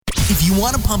If you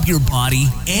want to pump your body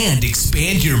and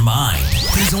expand your mind,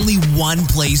 there's only one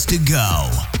place to go.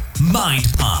 Mind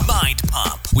Pump. Mind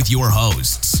Pump with your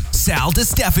hosts, Sal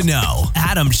DiStefano,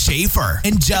 Adam Schafer,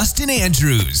 and Justin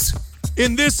Andrews.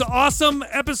 In this awesome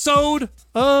episode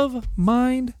of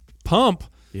Mind Pump.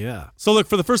 Yeah. So look,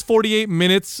 for the first 48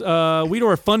 minutes, we do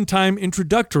our fun time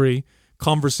introductory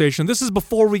conversation. This is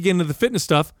before we get into the fitness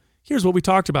stuff. Here's what we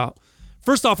talked about.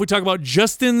 First off, we talk about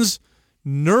Justin's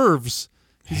nerves.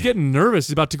 He's getting nervous.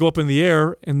 He's about to go up in the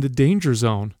air in the danger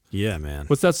zone. Yeah, man.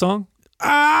 What's that song?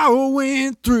 I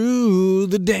went through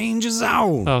the danger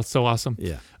zone. Oh, so awesome.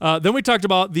 Yeah. Then we talked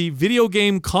about the video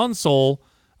game console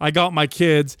I got my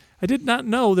kids. I did not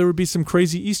know there would be some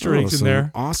crazy Easter eggs in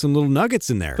there. Awesome little nuggets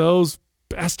in there. Those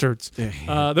bastards.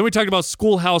 Then we talked about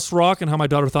Schoolhouse Rock and how my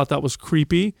daughter thought that was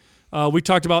creepy. We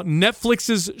talked about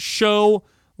Netflix's show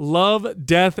Love,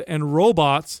 Death, and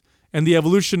Robots and the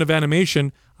evolution of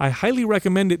animation. I highly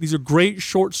recommend it. These are great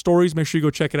short stories. Make sure you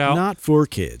go check it out. Not for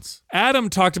kids. Adam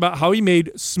talked about how he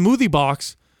made Smoothie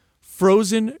Box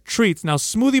frozen treats. Now,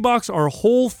 Smoothie Box are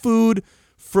whole food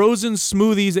frozen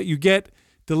smoothies that you get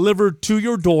delivered to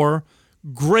your door.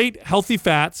 Great healthy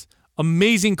fats,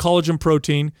 amazing collagen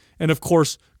protein, and of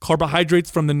course, carbohydrates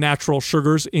from the natural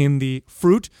sugars in the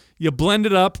fruit. You blend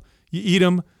it up, you eat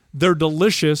them. They're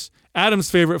delicious. Adam's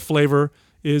favorite flavor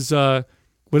is, what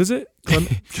is it?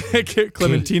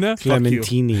 Clementina?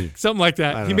 Clementini. Something like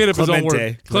that. He made up his own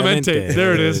word. Clemente.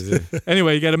 There it is.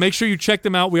 Anyway, you got to make sure you check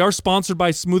them out. We are sponsored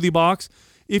by Smoothie Box.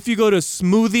 If you go to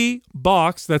Smoothie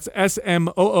Box, that's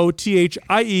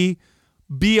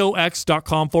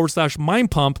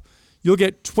SMOOTHIEBOX.com/Mind Pump, you'll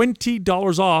get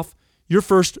 $20 off your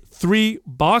first 3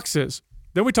 boxes.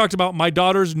 Then we talked about my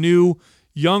daughter's new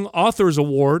Young Authors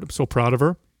Award. I'm so proud of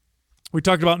her. We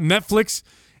talked about Netflix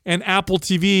and Apple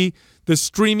TV. The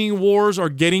streaming wars are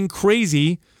getting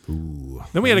crazy. Ooh,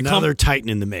 then we had another Titan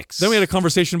in the mix. Then we had a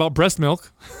conversation about breast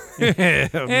milk.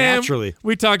 Naturally.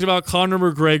 We talked about Conor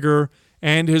McGregor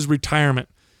and his retirement.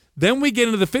 Then we get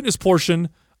into the fitness portion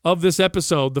of this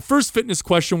episode. The first fitness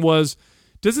question was,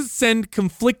 does it send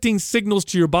conflicting signals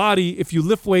to your body if you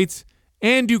lift weights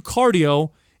and do cardio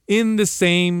in the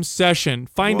same session?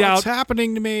 What's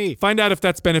happening to me? Find out if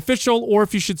that's beneficial or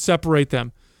if you should separate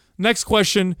them. Next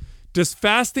question, does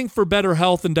fasting for better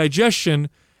health and digestion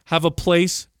have a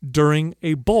place during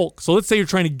a bulk? So let's say you're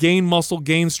trying to gain muscle,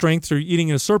 gain strength, or you're eating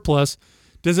in a surplus.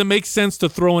 Does it make sense to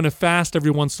throw in a fast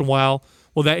every once in a while?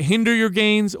 Will that hinder your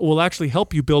gains or will actually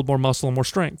help you build more muscle and more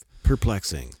strength?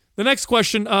 Perplexing. The next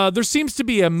question, there seems to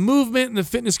be a movement in the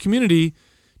fitness community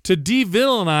to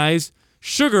de-villainize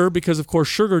sugar because, of course,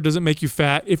 sugar doesn't make you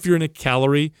fat if you're in a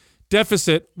calorie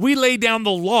deficit. We lay down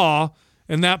the law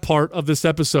in that part of this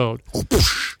episode.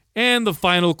 And the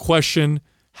final question,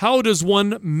 how does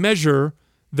one measure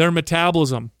their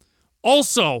metabolism?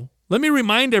 Also, let me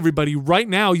remind everybody right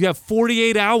now, you have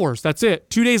 48 hours. That's it.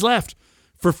 2 days left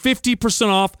for 50%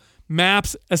 off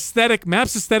MAPS Aesthetic.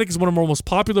 MAPS Aesthetic is one of our most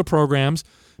popular programs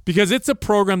because it's a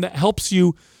program that helps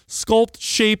you sculpt,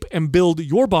 shape, and build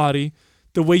your body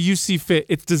the way you see fit.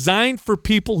 It's designed for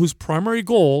people whose primary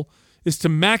goal is to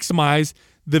maximize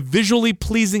the visually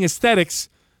pleasing aesthetics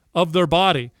of their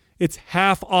body. It's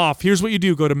half off. Here's what you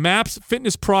do. Go to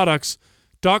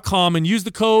mapsfitnessproducts.com and use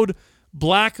the code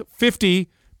BLACK50,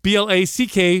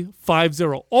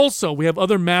 BLACK50. Also, we have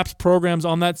other MAPS programs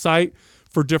on that site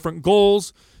for different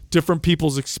goals, different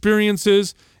people's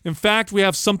experiences. In fact, we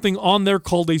have something on there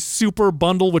called a super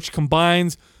bundle, which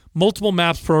combines multiple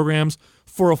MAPS programs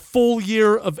for a full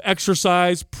year of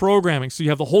exercise programming. So you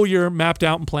have the whole year mapped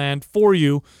out and planned for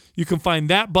you. You can find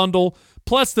that bundle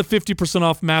plus the 50%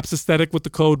 off MAPS Aesthetic with the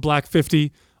code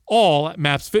BLACK50, all at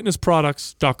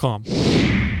mapsfitnessproducts.com.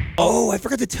 Oh, I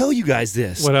forgot to tell you guys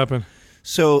this. What happened?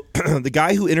 So the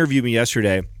guy who interviewed me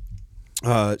yesterday,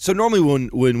 so normally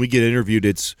when we get interviewed,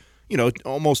 it's,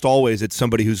 almost always it's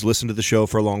somebody who's listened to the show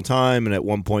for a long time, and at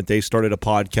one point they started a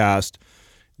podcast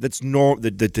that's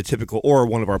the typical, or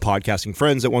one of our podcasting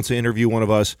friends that wants to interview one of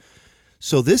us.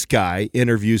 So this guy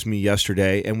interviews me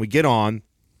yesterday, and we get on.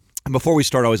 And before we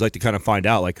start, I always like to kind of find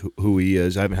out who he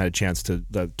is. I haven't had a chance to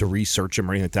research him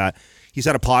or anything like that. He's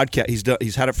had a podcast.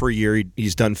 He's had it for a year.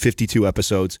 He's done 52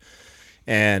 episodes,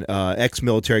 and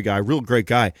ex-military guy, real great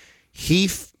guy. He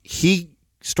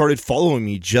started following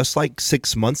me just like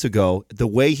 6 months ago. The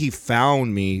way he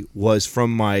found me was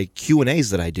from my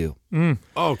Q&As that I do.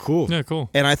 Oh, cool. Yeah,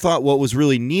 cool. And I thought what was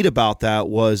really neat about that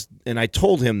was, and I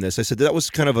told him this, I said that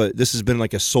was kind of this has been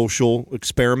like a social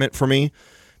experiment for me,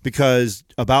 because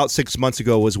about 6 months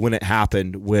ago was when it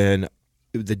happened, when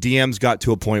the DMs got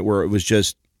to a point where it was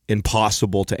just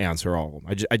impossible to answer all of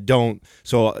them. I don't.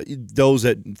 So those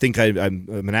that think I'm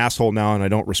an asshole now and I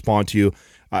don't respond to you,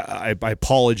 I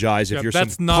apologize if you're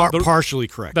that's some not partially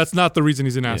correct. That's not the reason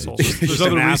he's an asshole. There's He's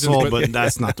other an reasons, asshole, but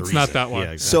that's not the it's reason. not that one.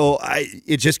 Yeah, exactly. So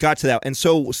it just got to that. And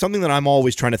so something that I'm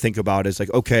always trying to think about is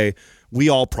like, okay, we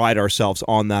all pride ourselves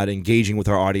on that, engaging with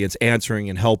our audience, answering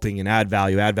and helping and add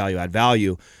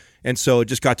value. And so it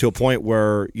just got to a point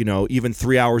where, even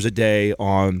 3 hours a day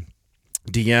on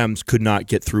DMs could not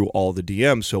get through all the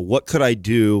DMs. So what could I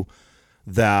do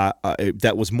that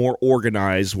was more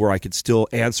organized where I could still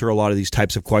answer a lot of these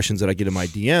types of questions that I get in my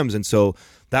DMs? And so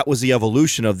that was the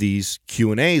evolution of these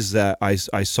Q&As that I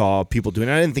saw people doing.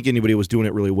 I didn't think anybody was doing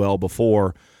it really well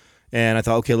before. And I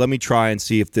thought, okay, let me try and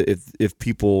see if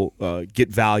people get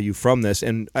value from this.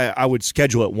 And I would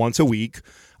schedule it once a week.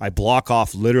 I block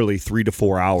off literally 3 to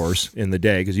 4 hours in the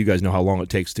day because you guys know how long it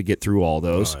takes to get through all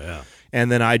those. Oh, yeah. And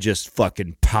then I just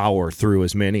fucking power through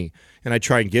as many. And I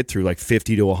try and get through like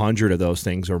 50 to 100 of those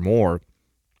things or more.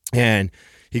 And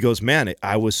he goes, man,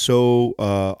 I was so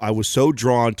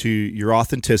drawn to your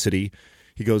authenticity.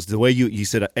 He goes, the way he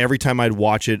said, every time I'd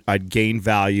watch it, I'd gain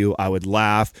value. I would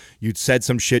laugh. You'd said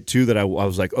some shit too that I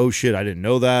was like, oh shit, I didn't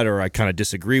know that, or I kind of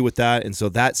disagree with that. And so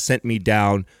that sent me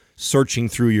down searching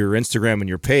through your Instagram and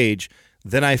your page.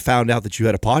 Then I found out that you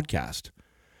had a podcast.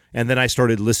 And then I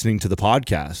started listening to the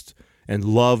podcast and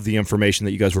loved the information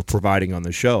that you guys were providing on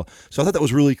the show. So I thought that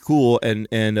was really cool. And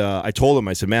I told him,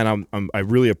 I said, man, I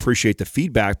really appreciate the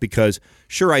feedback because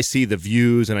sure, I see the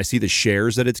views and I see the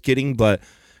shares that it's getting, but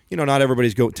not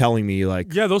everybody's telling me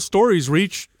like, yeah, those stories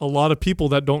reach a lot of people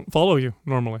that don't follow you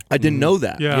normally. I didn't know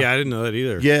that. Yeah. I didn't know that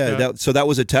either. Yeah. So that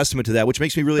was a testament to that, which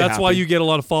makes me really happy. That's why you get a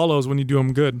lot of follows when you do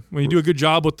them good. When you do a good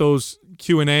job with those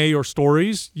Q&A or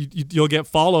stories, you'll get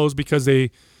follows because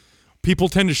people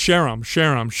tend to share them,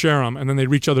 and then they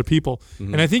reach other people.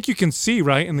 Mm-hmm. And I think you can see,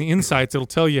 right, in the insights, it'll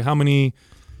tell you how many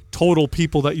total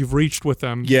people that you've reached with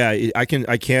them. Yeah, I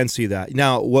can see that.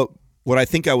 Now, what I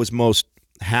think I was most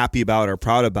happy about or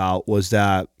proud about was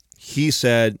that he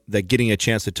said that getting a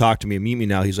chance to talk to me and meet me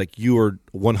now, he's like, you are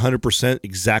 100%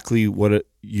 exactly what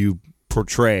you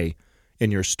portray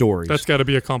in your stories. That's got to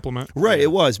be a compliment. Right,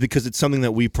 it was, because it's something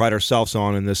that we pride ourselves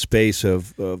on in this space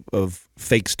of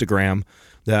Fakestagram,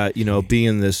 that,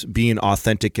 being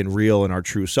authentic and real in our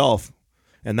true self.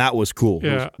 And that was cool.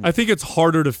 Yeah, I think it's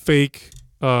harder to fake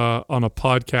on a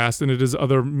podcast than it is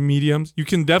other mediums. You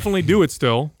can definitely do it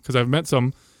still, because I've met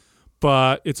some,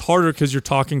 but it's harder because you're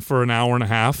talking for an hour and a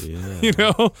half,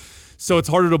 so it's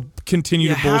harder to continue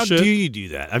to bullshit. How do you do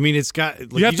that? I mean, it's got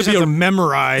you have to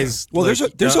memorize. Well, there's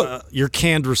your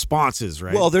canned responses,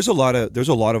 right? Well, there's a lot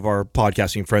of our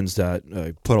podcasting friends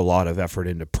that put a lot of effort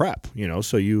into prep.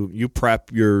 So you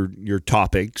prep your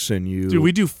topics and you. Dude,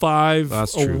 we do 5 a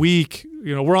week.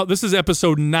 This is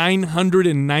episode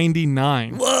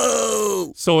 999.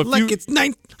 Whoa! So if it's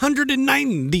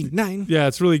 999. Yeah,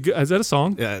 it's really good. Is that a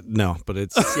song? No, but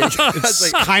it's like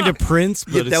kind of Prince,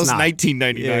 but that was not.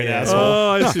 1999. Yeah. Asshole.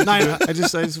 Oh, I see. I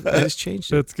just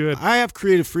changed it. That's good. I have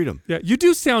creative freedom. Yeah, you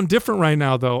do sound different right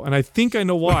now, though, and I think I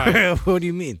know why. What do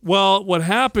you mean? Well, what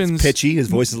happens? Pitchy. His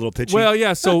voice is a little pitchy. Well,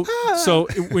 yeah. So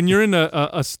when you're in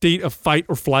a state of fight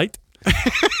or flight,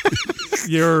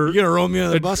 you're gonna roll me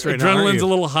on the bus right now. Adrenaline's a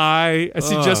little high. I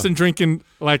see Justin drinking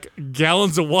like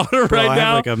gallons of water right I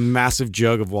now. have like a massive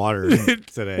jug of water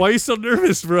today. Why are you so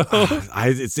nervous, bro?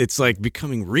 It's like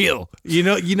becoming real.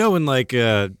 When like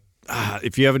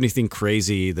if you have anything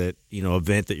crazy that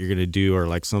event that you're gonna do, or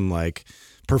like some like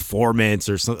performance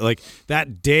or something, like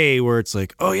that day where it's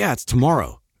like, oh yeah, it's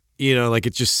tomorrow. Like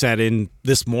it just set in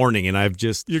this morning, and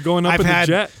you're going up in the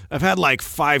jet. I've had like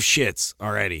 5 shits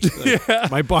already. Like,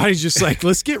 my body's just like,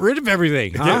 let's get rid of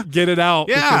everything, huh? Get it out.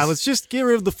 Yeah, let's just get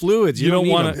rid of the fluids. You don't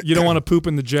want to poop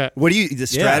in the jet. What do the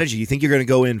strategy? You think you're going to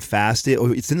go in fasted?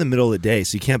 It's in the middle of the day,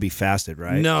 so you can't be fasted,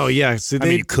 right? No, yeah. So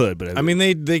you could, but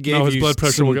they gave his you blood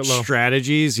pressure some will get low.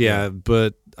 strategies, yeah.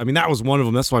 But I mean, that was one of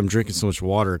them. That's why I'm drinking so much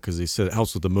water, because they said it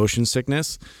helps with the motion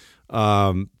sickness.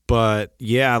 But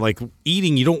yeah, like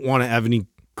eating, you don't want to have any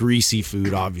greasy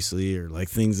food, obviously, or like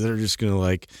things that are just going to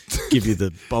like give you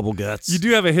the bubble guts. You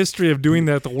do have a history of doing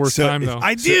that at the worst time, though.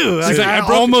 I do. I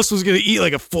almost was going to eat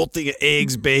like a full thing of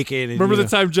eggs, bacon. And, remember the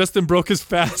time Justin broke his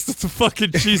fast? It's a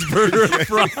fucking cheeseburger and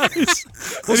fries.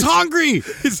 I was hungry.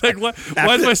 He's like, why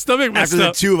is my stomach messed after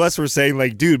up? The two of us were saying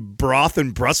like, dude, broth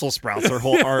and Brussels sprouts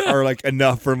are like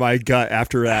enough for my gut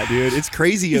after that, dude. It's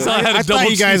crazy. I thought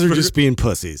you guys were just being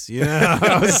pussies.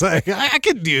 I was like, I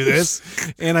could do this,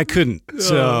 and I couldn't.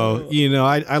 So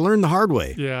So, I learned the hard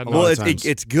way. Yeah, no. Well, lot of times.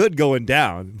 it's good going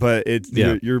down, but it's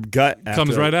your gut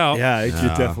Comes right out. Yeah, it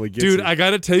definitely gets Dude, you. I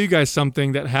got to tell you guys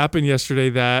something that happened yesterday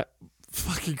that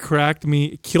fucking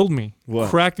killed me. What?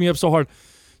 Cracked me up so hard.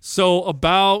 So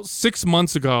about 6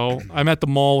 months ago, I'm at the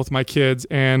mall with my kids,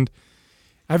 and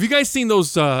have you guys seen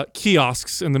those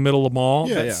kiosks in the middle of the mall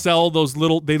that sell those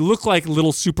they look like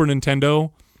little Super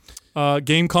Nintendo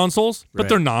game consoles, but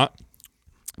they're not.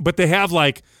 But they have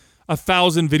like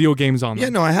 1,000 video games on them. Yeah,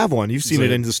 no, I have one. You've seen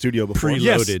it in the studio before.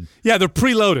 Preloaded. Yes. Yeah, they're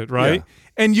preloaded, right? Yeah.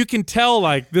 And you can tell,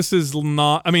 like, this is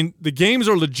not. I mean, the games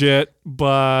are legit,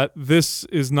 but this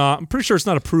is not. I'm pretty sure it's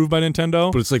not approved by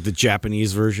Nintendo But it's like the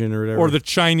Japanese version or whatever. or the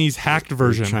Chinese hacked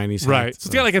version. Chinese right? hacked. So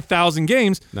it's got like 1,000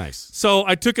 games. Nice. So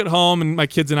I took it home, and my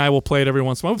kids and I will play it every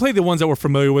once in a while. We play the ones that we're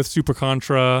familiar with, Super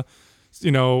Contra,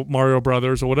 Mario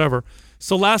Brothers or whatever.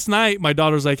 So last night, my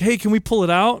daughter's like, "Hey, can we pull it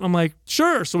out?" And I'm like,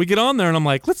 "Sure." So we get on there, and I'm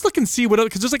like, "Let's look and see what else,"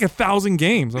 because there's like 1,000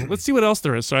 games. I'm like, let's see what else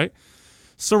there is, right?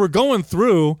 So we're going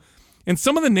through, and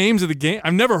some of the names of the game,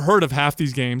 I've never heard of half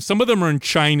these games. Some of them are in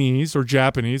Chinese or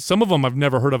Japanese. Some of them I've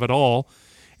never heard of at all.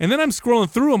 And then I'm scrolling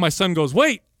through, and my son goes,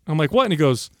 "Wait." I'm like, "What?" And he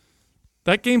goes,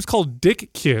 "That game's called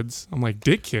Dick Kids." I'm like,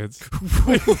 "Dick Kids?"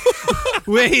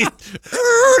 Wait.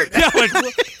 Yeah, like,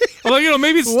 I'm like,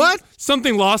 maybe it's What?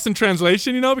 something lost in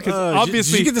translation, because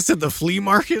obviously. Did you get this at the flea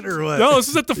market or what? No, this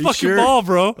is at the You fucking sure? mall,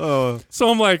 bro. Oh. So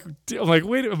I'm like,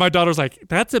 wait. My daughter's like,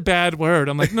 "That's a bad word."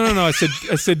 I'm like, no. I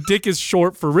said, Dick is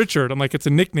short for Richard. I'm like, it's a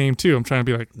nickname too. I'm trying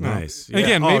to be like, no. Nice. And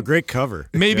again, Yeah. Great cover.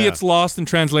 maybe Yeah. it's lost in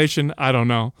translation. I don't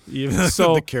know. Even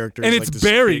So the character and is it's like this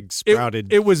buried. big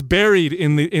sprouted. It was buried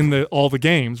in the all the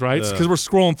games, right? Because we're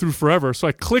scrolling through forever. So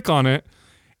I click on it,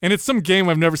 and it's some game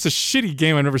it's a shitty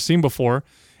game I've never seen before.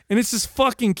 And it's this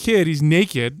fucking kid. He's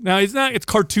naked. Now, it's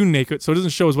cartoon naked, so it doesn't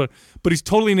show us what, but he's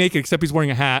totally naked except he's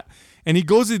wearing a hat. And he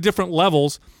goes to different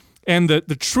levels, and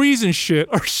the trees and shit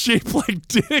are shaped like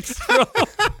dicks, bro.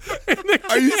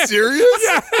 Are you serious?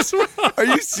 Yes, bro. Are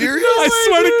you serious? I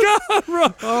swear to God,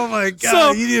 bro. Oh my God!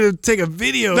 So- you need to take a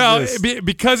video Now, of this.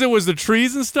 because it was the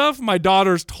trees and stuff, my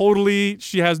daughter's totally,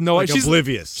 she has no Like she's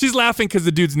oblivious. She's laughing because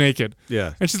the dude's naked.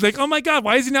 Yeah. And she's like, "Oh my God,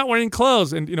 why is he not wearing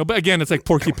clothes?" And, but again, it's like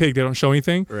Porky Pig. They don't show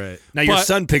anything. Right. Now your But-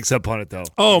 son picks up on it though.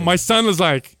 Oh, my son was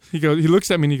like, he looks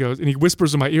at me and he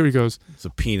whispers in my ear, he goes, It's a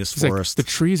penis he's like, forest. "The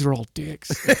trees are all dicks."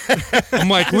 I'm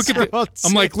like, look at all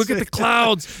the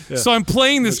clouds. So I'm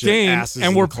playing this Bunch of game asses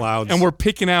and in we're the clouds. and we're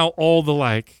picking out all the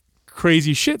like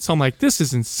crazy shit. So I'm like, this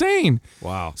is insane.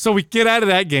 Wow. So we get out of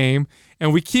that game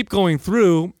and we keep going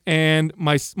through, and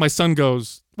my son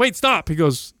goes, "Wait, stop." He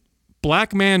goes,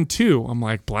 "Black Man 2. I'm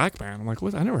like, "Black Man?" I'm like,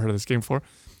 "What? I never heard of this game before."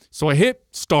 So I hit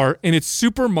start, and it's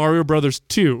Super Mario Brothers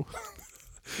 2.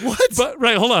 What? But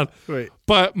right, hold on. Wait.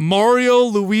 But Mario,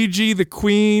 Luigi, the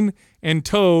Queen, and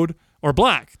Toad are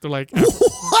black. They're like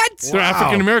What? they're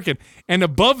African American, and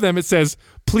above them it says,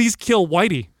 "Please kill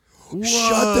Whitey."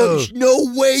 Shut the.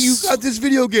 No way you got this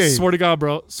video game. Swear to God,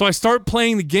 bro. So I start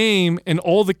playing the game, and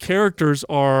all the characters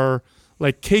are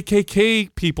like KKK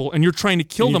people, and you're trying to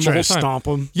kill You them the try whole to time. stomp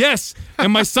 'em? Yes.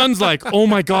 And my son's like, "Oh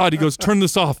my God." He goes, "Turn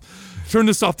this off. Turn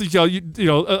this off." She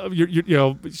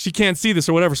can't see this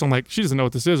or whatever. So I'm like, she doesn't know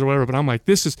what this is or whatever. But I'm like,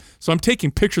 this is. So I'm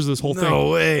taking pictures of this whole thing.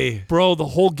 No way. Bro, the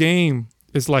whole game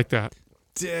is like that.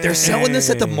 They're selling this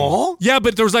at the mall? Yeah,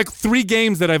 but there's like 3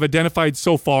 games that I've identified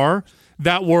so far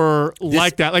that were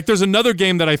like that. Like there's another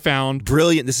game that I found.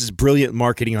 Brilliant. This is brilliant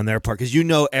marketing on their part, because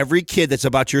every kid that's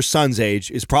about your son's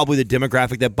age is probably the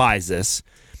demographic that buys this.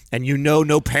 And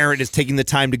no parent is taking the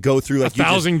time to go through like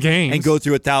 1,000 games and go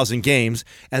through 1,000 games,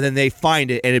 and then they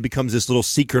find it, and it becomes this little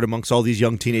secret amongst all these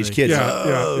young teenage kids.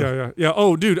 Yeah.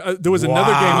 Oh, dude, there was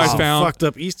another game I Some found. fucked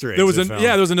up Easter eggs. There was they found.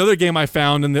 there was another game I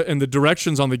found, and the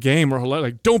directions on the game were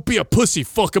like, "Don't be a pussy,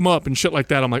 fuck him up," and shit like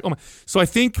that. I'm like, oh my. So I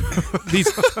think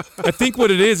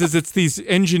what it is it's these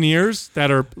engineers that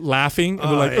are laughing and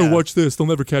they're like, yeah. "Oh, watch this, they'll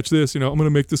never catch this. I'm gonna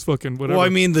make this fucking whatever." Well, I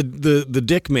mean, the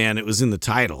Dick Man, it was in the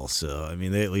title, so I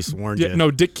mean, they at least warned you.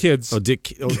 no, Dick Kids. Oh,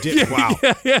 Dick. Oh, Dick. Wow.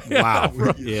 Wow.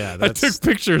 Yeah, I that's. took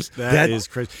pictures. That is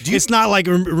crazy. It's not like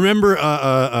remember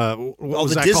what was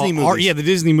the that Disney called? movies. Yeah, the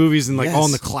Disney movies and like Yes. all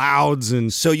in the clouds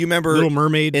and So you remember Little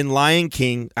Mermaid? in Lion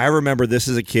King? I remember this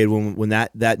as a kid when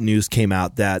that news came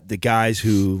out, that the guys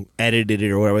who edited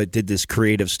it or whatever did this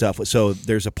creative stuff. So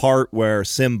there's a part where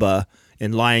Simba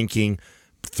in Lion King,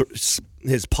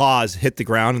 his paws hit the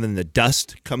ground and then the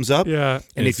dust comes up. Yeah.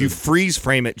 And if you freeze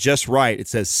frame it just right, it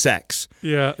says sex.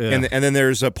 Yeah. And then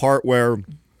there's a part where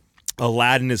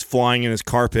Aladdin is flying in his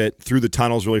carpet through the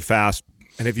tunnels really fast,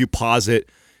 and if you pause it,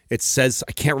 it says,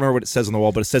 I can't remember what it says on the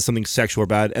wall, but it says something sexual or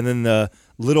bad. And then the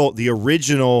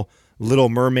original Little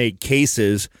Mermaid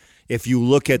cases, if you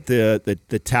look at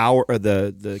the tower or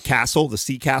the castle, the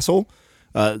sea castle,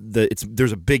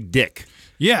 there's a big dick.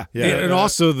 Yeah. Yeah. And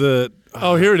also the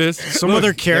Oh, here it is. some other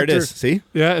There character. it is. See,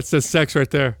 Yeah, it says sex right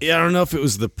there. Yeah, I don't know if it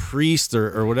was the priest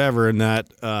or whatever, and that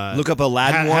look up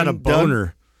Aladdin had a one, Doug.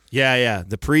 boner. Yeah.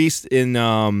 The priest in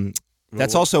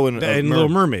that's also in Little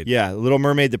Mermaid. Yeah, Little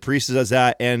Mermaid. The priest does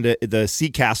that, and the sea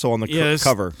castle on the Yes.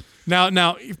 cover.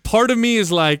 Now, part of me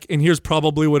is like, and here's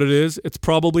probably what it is. It's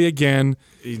probably, again,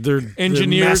 They're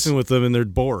Engineers- messing with them and they're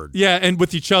bored. yeah, and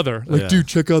with each other. Like, Yeah. dude,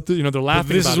 check out they're But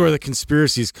laughing this about is it. where the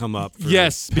conspiracies come up. For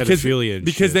Yes, because pedophilia and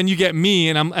because shit. then you get me,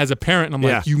 and I'm as a parent, and I'm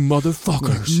like, Yeah. you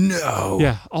motherfuckers. no.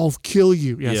 Yeah, I'll kill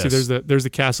you. Yeah, see, Yes. there's the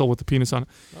castle with the penis on it.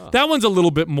 That one's a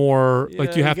little bit more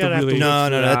like you you have to gotta have to really. look No,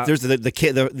 for that.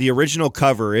 there's the original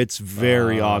cover. It's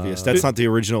very obvious. That's not the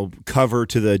original cover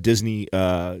to the Disney.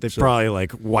 They probably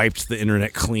like wiped the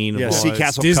internet clean. Yeah, of all Sea it's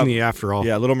Castle Disney cover. after all.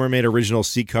 Yeah, Little Mermaid original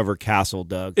sea cover castle,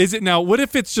 Doug. Is it now? What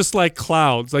if it's just like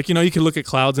clouds? Like, you can look at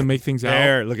clouds and make things out.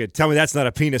 There, look at. Tell me that's not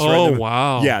a penis. Oh, right there.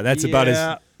 wow. Yeah, that's about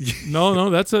as. No,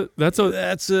 that's a That's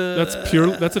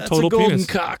a total golden penis.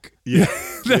 cock. Yeah.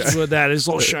 That's what that is.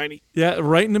 All shiny. Yeah,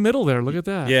 right in the middle there. Look at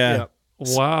that. Yeah.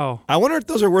 Wow. I wonder if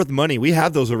those are worth money. We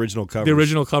have those original covers. The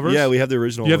original covers? Yeah, we have the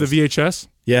original. You have ones. the VHS?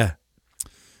 Yeah.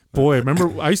 Boy,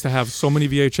 remember I used to have so many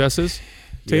VHSs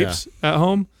tapes at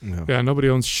home. Yeah, nobody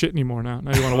owns shit anymore now.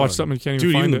 Now you want to watch something, you can't even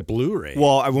Dude, find even it. the Blu-ray.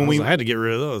 Well, I had to get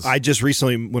rid of those. when I just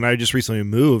recently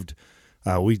moved,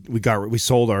 we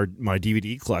sold my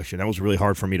DVD collection. That was really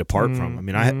hard for me to part from. I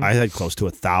mean, I had close to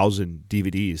 1,000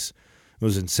 DVDs. It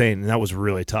was insane, and that was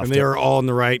really tough. and they were all in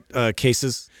the right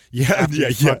cases. yeah,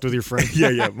 You fucked with your friend.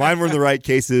 yeah. Mine were in the right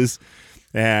cases,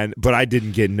 but I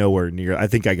didn't get nowhere near. I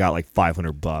think I got like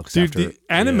 $500 Dude,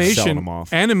 after the selling them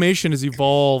off. animation has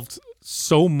evolved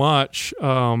so much.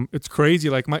 It's crazy.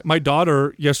 Like my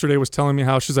daughter yesterday was telling me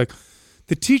how she's like,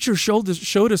 the teacher showed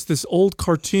us this old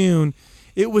cartoon.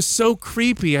 It was so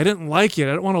creepy. I didn't like it.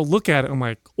 I don't want to look at it. I'm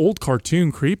like, old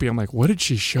cartoon creepy. I'm like, what did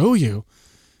she show you?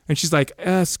 And she's like,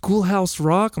 Schoolhouse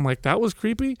Rock. I'm like, that was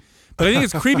creepy. But I think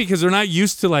it's creepy because they're not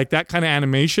used to like that kind of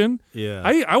animation. Yeah.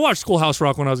 I watched Schoolhouse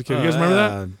Rock when I was a kid. You guys remember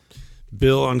that?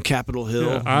 Bill on Capitol Hill.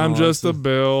 Yeah, I'm just a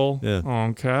bill Yeah.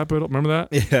 on Capitol. Remember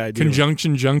that? Yeah, I do.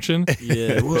 Conjunction Junction.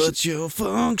 Yeah. What's your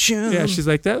function? Yeah, she's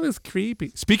like, that was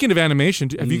creepy. Speaking of animation,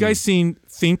 have you guys seen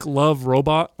Think, Love,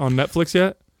 Robot on Netflix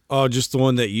yet? Oh, just the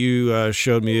one that you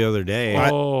showed me the other day.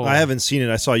 Oh. I haven't seen it.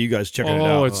 I saw you guys checking it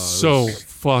out. Oh, it's so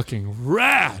fucking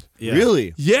rad. Yeah.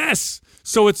 Really? Yes.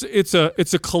 So it's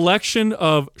a collection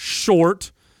of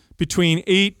short, between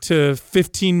 8 to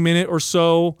 15 minute or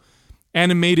so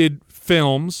animated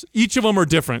films. Each of them are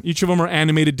different. Each of them are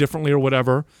animated differently or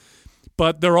whatever.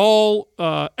 But they're all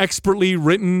expertly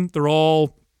written. They're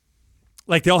all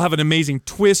like they all have an amazing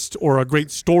twist or a great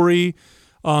story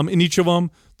in each of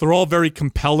them. They're all very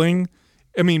compelling.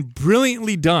 I mean,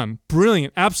 brilliantly done.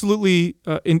 Brilliant. Absolutely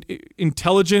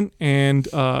intelligent and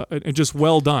just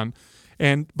well done.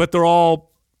 But they're all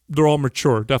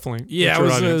mature, definitely. Yeah, Mature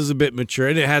it audience. was a bit mature.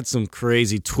 And it had some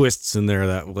crazy twists in there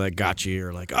that got you.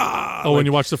 You're like, Oh, when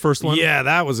you watched the first one? Yeah,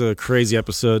 that was a crazy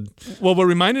episode. Well, what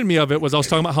reminded me of it was I was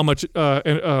talking about how much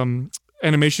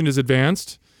animation is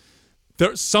advanced.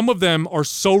 Some of them are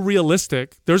so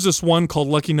realistic. There's this one called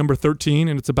Lucky Number 13,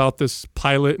 and it's about this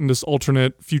pilot in this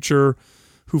alternate future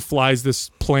who flies this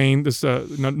plane, this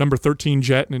number 13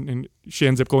 jet, and she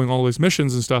ends up going all these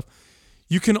missions and stuff.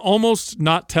 You can almost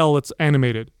not tell it's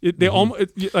animated.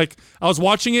 Like I was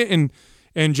watching it,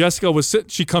 and Jessica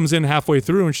she comes in halfway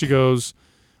through, and she goes,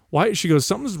 "Why?" She goes,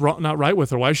 "Something's not right with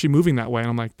her. Why is she moving that way?" And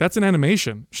I'm like, "That's an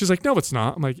animation." She's like, "No, it's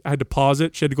not." I'm like, I had to pause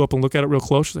it. She had to go up and look at it real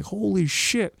close. She's like, "Holy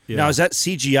shit!" Yeah. Now, is that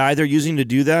CGI they're using to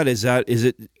do that? Is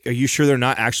it? Are you sure they're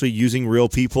not actually using real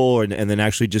people and then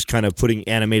actually just kind of putting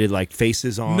animated like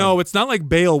faces on? No, it's not like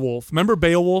Beowulf. Remember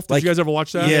Beowulf? Did Like- you guys ever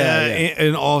watch that? Yeah.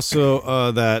 And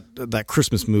also that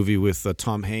Christmas movie with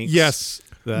Tom Hanks. Yes.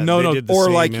 That No, they no. did the Or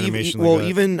same like animation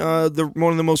even that. even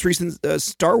one of the most recent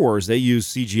Star Wars, they use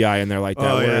CGI in there like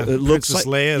that. Oh where yeah, it looks Princess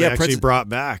like Leia. They actually Princess- brought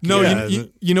back. No, yeah,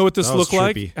 you know what this that was look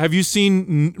like? trippy. Have you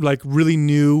seen like really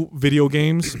new video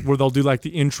games where they'll do like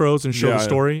the intros and show Yeah, the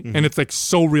story, and it's like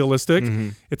so realistic?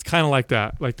 It's kind of like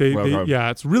that. Like Right. yeah,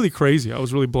 it's really crazy. I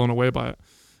was really blown away by it.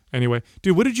 Anyway,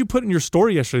 dude, what did you put in your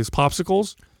story yesterday? These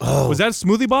popsicles? Oh, was that a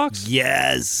smoothie box?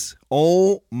 Yes.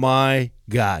 Oh my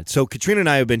God. So Katrina and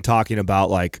I have been talking about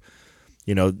like,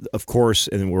 of course,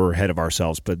 and we're ahead of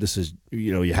ourselves, but this is,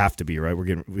 you have to be, right?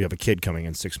 We have a kid coming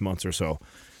in 6 months or so.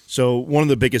 So one of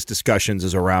the biggest discussions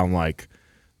is around like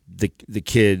the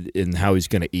kid and how he's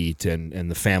going to eat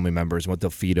and the family members and what they'll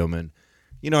feed him. And,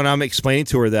 and I'm explaining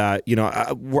to her that,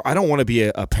 I don't want to be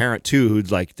a parent too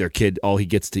who's like their kid, all he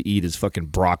gets to eat is fucking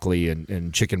broccoli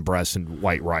and chicken breasts and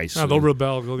white rice. No, they'll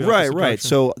rebel. Go the Right. opposite direction.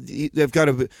 So they've got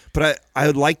to, but I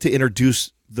would like to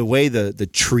introduce the way the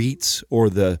treats or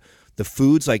the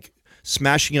foods, like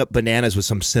smashing up bananas with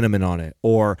some cinnamon on it,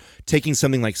 or taking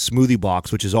something like Smoothie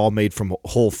Box, which is all made from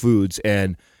Whole Foods,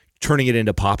 and turning it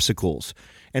into popsicles.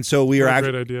 And so we What a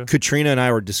great idea. Katrina and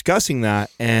I were discussing that,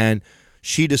 and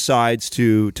she decides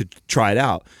to try it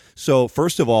out. So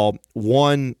first of all,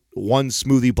 one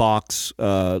Smoothie Box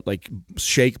like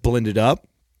shake blended up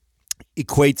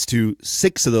equates to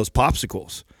 6 of those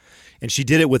popsicles. And she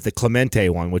did it with the Clemente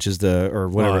one, which is or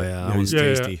whatever. Oh, yeah. That was Yeah,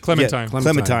 tasty. yeah. Clementine.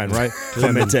 Clementine, right?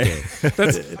 Clemente.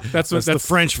 That's the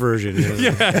French version.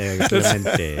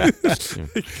 Clemente.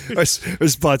 Our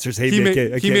sponsors hate he me.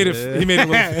 made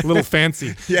it a little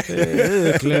fancy.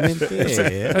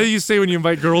 Clemente. How do you say when you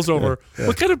invite girls over?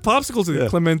 What kind of popsicles are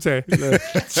Clemente? I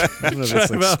don't know, that's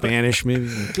like Spanish, maybe.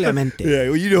 Clemente. Yeah,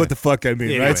 well, you know what the fuck I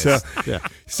mean, right? So,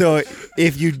 so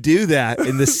if you do that,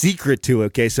 and the secret to it,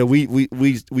 okay, so we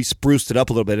spruced it up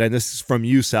a little bit, and this is from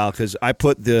you, Sal, because I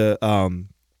put the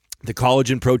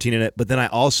collagen protein in it, but then I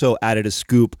also added a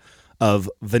scoop of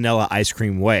vanilla ice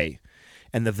cream whey.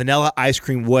 And the vanilla ice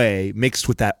cream whey mixed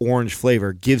with that orange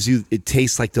flavor it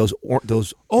tastes like those.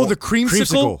 Oh, the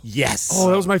creamsicle? Yes. Oh,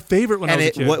 that was my favorite when I was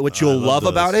a kid. What you'll love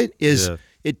about it is Yeah.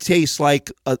 it tastes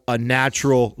like a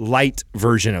natural light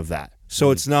version of that.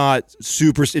 So it's not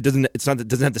super. It doesn't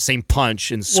have the same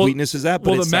punch and sweetness as that.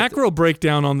 But Well, it's the macro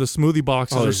breakdown on the smoothie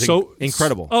boxes are it's so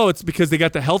incredible. Oh, it's because they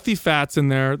got the healthy fats in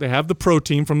there. They have the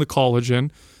protein from the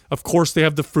collagen. Of course, they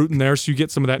have the fruit in there, so you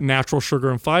get some of that natural sugar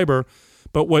and fiber.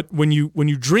 But when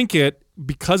you drink it,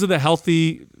 because of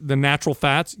the natural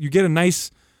fats, you get a nice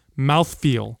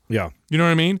mouthfeel. Yeah. You know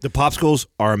what I mean? The popsicles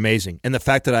are amazing, and the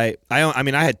fact that I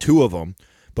had 2 of them,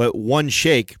 but one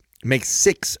shake makes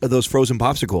 6 of those frozen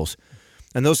popsicles.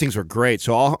 And those things were great.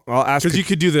 So I'll ask, because you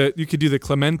could do the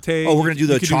Clemente. Oh, we're gonna do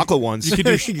the chocolate ones. You could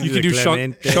do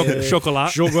chocolate. Chocolate.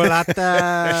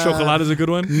 Chocolate is a good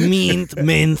one.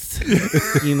 Mint.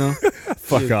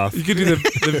 Fuck off. You could do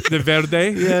the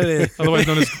verde, Yeah. otherwise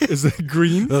known as the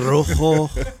green. Rojo.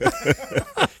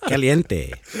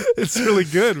 Caliente. It's really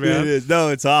good, It man. is. No,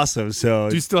 it's awesome. So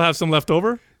Do you still have some left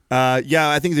over? yeah,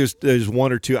 I think there's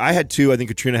 1 or 2. I had 2. I think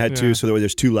Katrina had 2. Yeah. So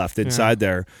there's 2 left inside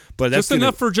there. But that's Just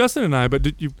enough for Justin and I, but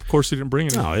of course you didn't bring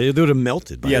any. No, they would have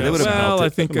melted. By Yeah, now. they would have Well,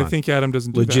 melted. I think Adam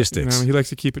doesn't do Logistics. that. He likes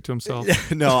to keep it to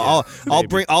himself. No,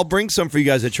 I'll bring some for you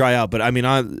guys to try out. But I mean,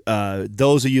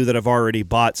 those of you that have already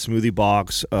bought Smoothie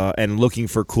Box and looking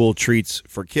for cool treats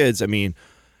for kids, I mean,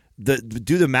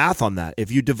 do the math on that.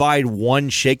 If you divide one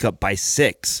shake up by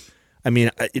 6, I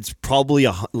mean, it's probably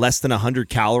less than 100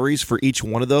 calories for each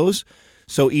one of those.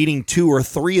 So eating 2 or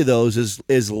 3 of those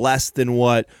is less than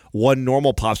what one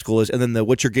normal popsicle is, and then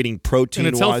what you're getting protein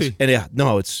And it's wise. healthy. And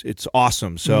it's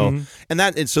awesome. So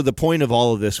and so the point of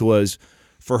all of this was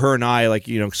for her and I, like,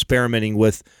 experimenting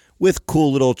with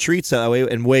cool little treats that way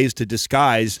and ways to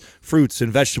disguise fruits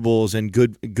and vegetables and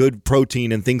good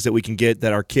protein and things that we can get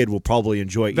that our kid will probably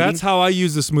enjoy eating. That's how I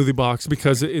use the smoothie box,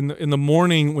 because in the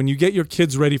morning when you get your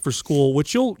kids ready for school,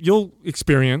 which you'll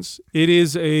experience, it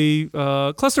is a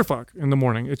clusterfuck in the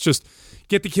morning. It's just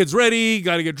get the kids ready,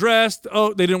 got to get dressed.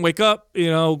 Oh, they didn't wake up.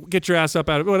 Get your ass up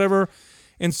out of it, whatever.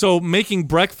 And so making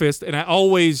breakfast, and I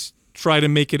always try to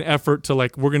make an effort to,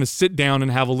 like, we're going to sit down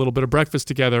and have a little bit of breakfast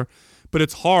together. But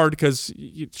it's hard because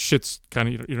shit's kind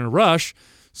of, you're in a rush.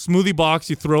 Smoothie box,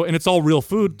 you throw, and it's all real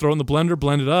food. Throw it in the blender,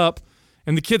 blend it up,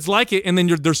 and the kids like it. And then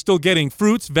they're still getting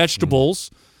fruits, vegetables.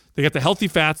 They got the healthy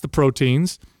fats, the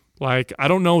proteins. Like, I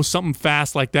don't know something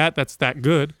fast like that's that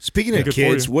good. Speaking Be of good for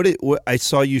kids, you. what I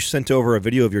saw you sent over a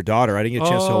video of your daughter. I didn't get a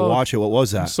chance to watch it. What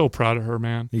was I'm that? so proud of her,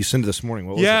 man. You sent it this morning.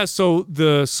 What was Yeah, it? so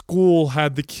the school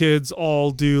had the kids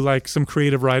all do like some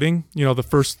creative writing, the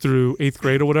 1st through 8th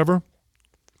grade or whatever.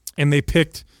 And they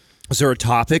picked. Was there a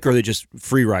topic, or are they just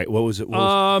free write? What was it?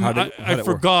 I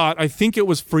forgot. I think it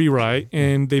was free write,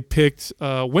 and they picked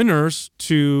winners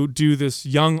to do this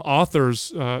young authors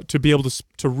to be able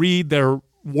to read their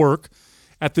work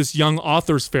at this young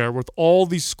authors fair with all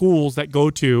these schools that go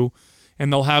to,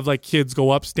 and they'll have like kids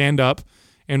go up, stand up,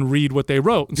 and read what they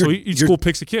wrote. And so each school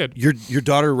picks a kid. Your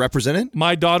daughter represented?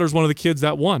 My daughter's one of the kids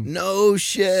that won. No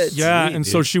shit. Yeah, Sweet, and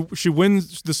dude. so she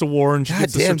wins this award, and she God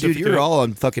gets the damn, dude, certificate. you're all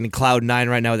on fucking cloud 9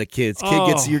 right now with the kids.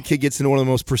 Your kid gets into one of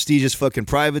the most prestigious fucking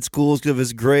private schools because of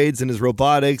his grades and his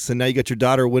robotics, and now you got your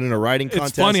daughter winning a writing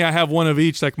contest. It's funny. I have one of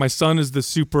each. Like, my son is the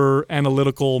super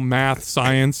analytical math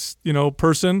science,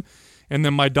 person, and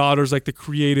then my daughter's like the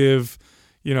creative,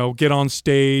 get on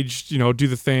stage, do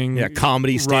the thing. Yeah,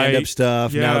 comedy, stand-up write.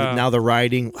 stuff. Yeah. Now the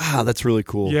writing. Wow, that's really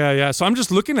cool. Yeah. So I'm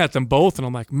just looking at them both, and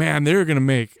I'm like, man, they're going to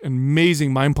make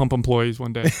amazing Mind Pump employees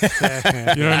one day. You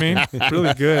know what I mean?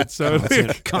 Really good. So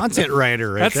Content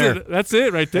writer right there. That's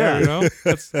it right there.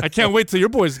 I can't wait till your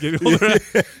boys get older.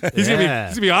 He's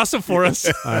gonna be awesome for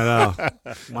us. I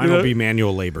know. Mine will be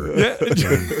manual labor. Yeah.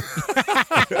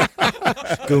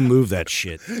 Go move that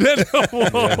shit.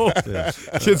 Whoa.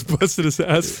 Kid's busted his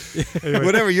ass. Anyway.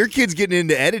 Whatever, your kid's getting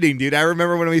into editing, dude. I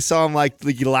remember when we saw him like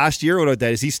last year. What about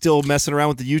that? Is he still messing around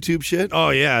with the YouTube shit? Oh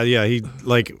yeah. He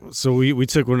so we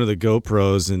took one of the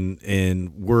GoPros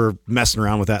and we're messing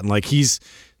around with that, and like he's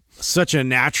such a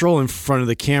natural in front of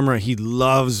the camera. He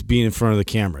loves being in front of the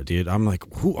camera, dude. I'm like,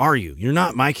 who are you? You're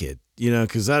not my kid.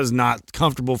 Because that is not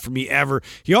comfortable for me ever.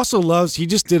 He also he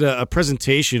just did a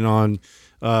presentation on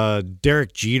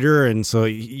Derek Jeter, and so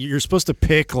you're supposed to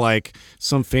pick like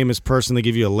some famous person. They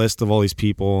give you a list of all these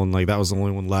people, and like that was the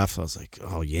only one left. I was like,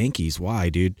 oh, Yankees, why,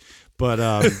 dude? But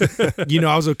I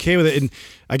was okay with it, and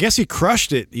I guess he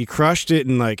crushed it.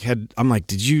 And like I'm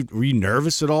like, were you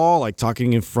nervous at all? Like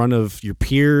talking in front of your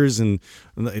peers, and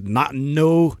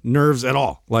no nerves at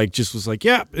all. Like just was like,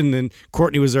 yeah. And then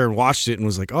Courtney was there and watched it and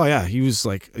was like, oh yeah, he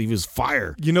was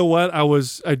fire. You know what? I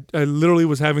literally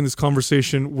was having this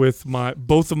conversation with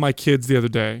both of my kids the other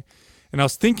day, and I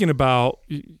was thinking about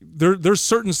there's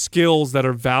certain skills that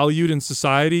are valued in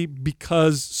society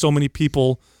because so many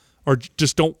people or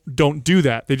just don't do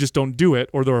that. They just don't do it,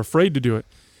 or they're afraid to do it.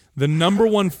 The number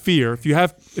one fear, if you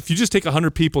just take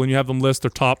 100 people and you have them list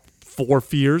their top 4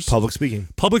 fears. Public speaking.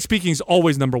 Public speaking is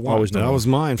always number one. Always number That one. was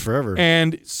mine forever.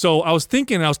 And so I was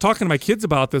thinking, I was talking to my kids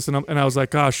about this, and I was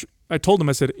like, gosh, I told them,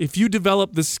 I said, if you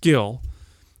develop this skill,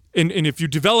 and if you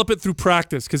develop it through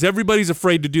practice, because everybody's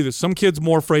afraid to do this. Some kids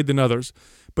more afraid than others.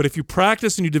 But if you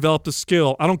practice and you develop the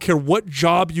skill, I don't care what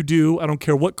job you do, I don't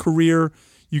care what career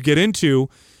you get into,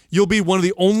 you'll be one of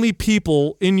the only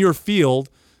people in your field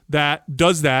that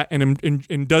does that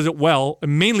and does it well,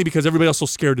 and mainly because everybody else is so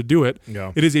scared to do it.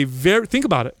 Yeah. It is think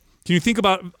about it. Can you think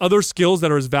about other skills that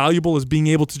are as valuable as being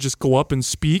able to just go up and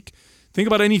speak? Think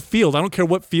about any field. I don't care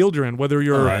what field you're in, whether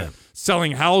you're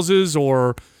selling houses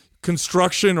or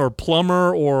construction or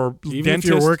plumber or even dentist.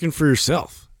 if you're working for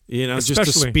yourself. Just to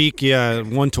Especially. speak,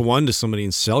 one-to-one to somebody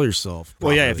and sell yourself.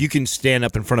 Well, yeah, properly. if you can stand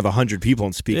up in front of 100 people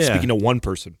and speaking to one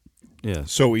person. Yeah.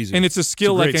 So easy. And it's a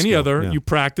skill It's a like great any skill, other. yeah. You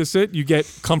practice it. You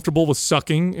get comfortable with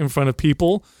sucking in front of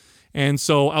people. And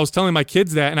so I was telling my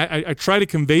kids that, and I try to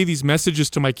convey these messages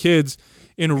to my kids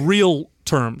in real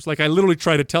terms. Like I literally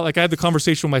try to tell, like I had the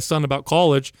conversation with my son about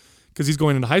college because he's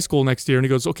going into high school next year. And he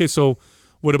goes, okay, so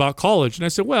what about college? And I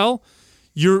said, well,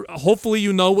 hopefully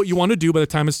you know what you want to do by the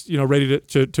time it's ready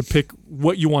to pick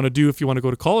what you want to do, if you want to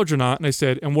go to college or not. And I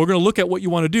said, and we're going to look at what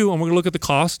you want to do, and we're going to look at the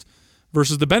cost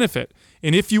versus the benefit.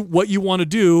 And if what you want to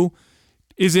do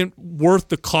isn't worth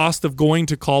the cost of going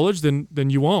to college, then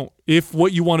you won't. If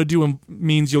what you want to do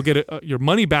means you'll get your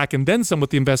money back and then some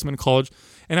with the investment in college,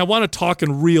 and I want to talk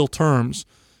in real terms,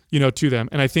 to them.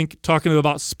 And I think talking to them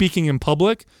about speaking in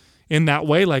public in that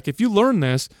way, like if you learn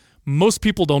this, most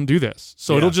people don't do this.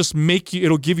 So it'll just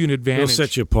it'll give you an advantage. It'll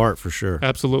set you apart for sure.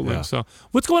 Absolutely. Yeah. So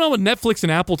what's going on with Netflix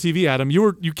and Apple TV, Adam?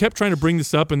 You kept trying to bring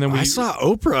this up, and then I saw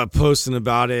Oprah posting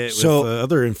about it with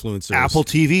other influencers. Apple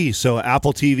TV. So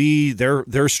Apple TV,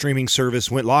 their streaming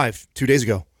service went live 2 days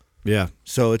ago. Yeah.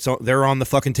 So they're on the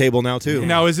fucking table now too.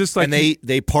 Now is this like and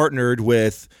they partnered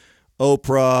with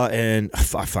Oprah and I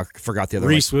forgot the other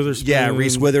Reese one. Witherspoon. Yeah,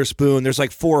 Reese Witherspoon. There's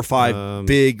like 4 or 5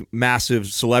 big, massive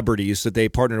celebrities that they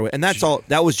partnered with, and that's all.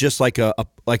 That was just like a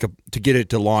to get it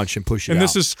to launch and push it. and out.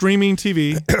 this is streaming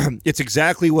TV. It's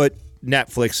exactly what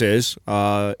Netflix is,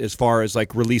 as far as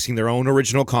like releasing their own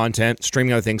original content,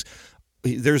 streaming other things.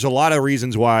 There's a lot of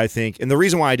reasons why I think, and the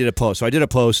reason why I did a post. So I did a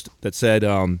post that said,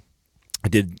 I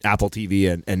did Apple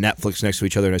TV and Netflix next to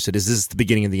each other, and I said, is this the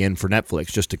beginning of the end for Netflix,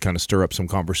 just to kind of stir up some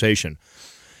conversation?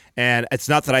 And it's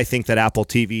not that I think that Apple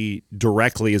TV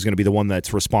directly is going to be the one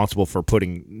that's responsible for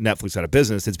putting Netflix out of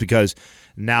business. It's because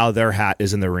now their hat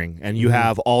is in the ring. And you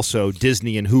have also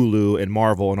Disney and Hulu and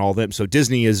Marvel and all them. So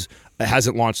Disney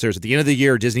hasn't launched theirs. At the end of the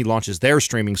year, Disney launches their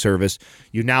streaming service.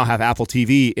 You now have Apple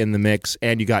TV in the mix,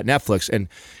 and you got Netflix. And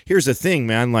here's the thing,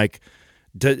 man, like,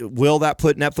 will that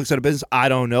put Netflix out of business? I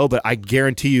don't know, but I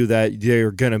guarantee you that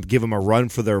they're going to give them a run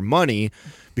for their money,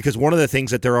 because one of the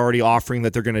things that they're already offering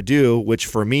that they're going to do, which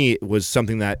for me was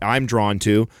something that I'm drawn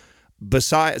to,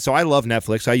 so I love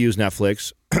Netflix. I use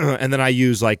Netflix, and then I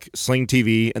use like Sling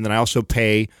TV, and then I also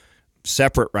pay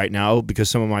separate right now because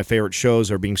some of my favorite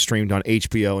shows are being streamed on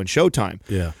HBO and Showtime.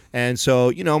 Yeah. And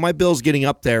so, my bill's getting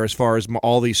up there as far as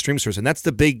all these stream services, and that's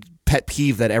the big pet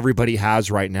peeve that everybody has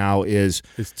right now is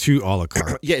It's too a la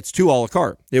carte. yeah, it's too a la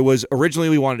carte. It was originally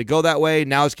we wanted to go that way.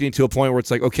 Now it's getting to a point where it's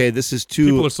like, okay, this is too.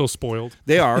 People are so spoiled.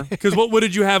 They are. Because what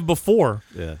did you have before?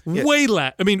 Yeah. Way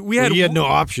less. I mean, we had You had no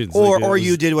options. Or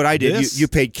you did what I did. this. You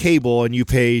paid cable and you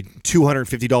paid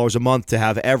 $250 a month to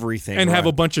have everything. and have right?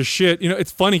 a bunch of shit. You know,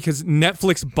 it's funny because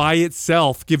Netflix by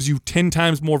itself gives you 10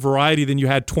 times more variety than you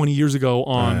had 20 years ago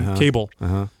on cable.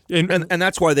 And and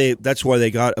that's why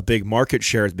they got a big market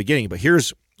share at the beginning. But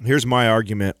here's my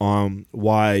argument on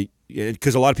why,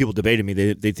 because a lot of people debated me.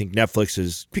 They think Netflix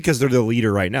is because they're the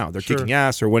leader right now. They're kicking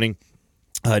ass. They're winning.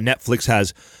 Netflix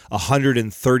has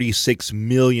 136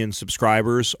 million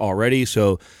subscribers already,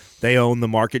 so they own the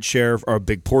market share or a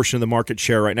big portion of the market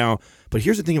share right now. But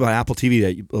here's the thing about Apple TV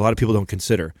that a lot of people don't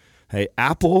consider. Hey,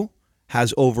 Apple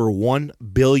has over 1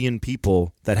 billion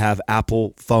people that have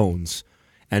Apple phones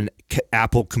and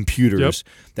Apple computers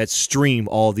that stream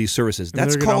all these services.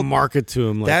 That's they're gonna called market to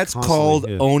them. Like, that's called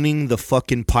owning the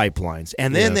fucking pipelines.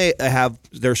 And then they have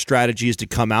their strategies to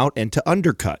come out and to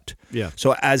undercut. Yeah.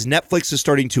 So as Netflix is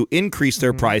starting to increase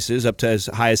their prices up to as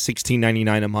high as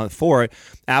 $16.99 a month for it,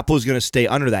 Apple is going to stay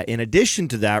under that. In addition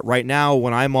to that, right now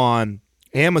when I'm on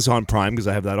Amazon Prime, because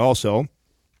I have that also,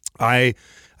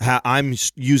 I'm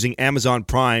using Amazon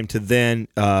Prime to then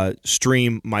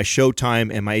stream my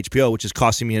Showtime and my HBO, which is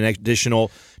costing me an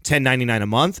additional $10.99 a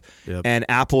month. Yep. And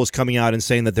Apple is coming out and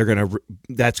saying that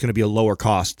that's going to be a lower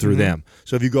cost through them.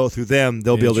 So if you go through them,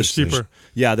 they'll be able to cheaper.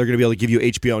 Yeah, they're going to be able to give you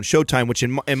HBO and Showtime, which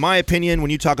in my opinion, when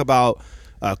you talk about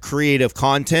creative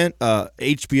content,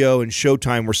 HBO and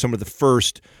Showtime were some of the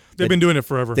first. they've been doing it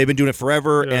forever. They've been doing it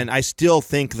forever, Yeah. and I still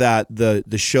think that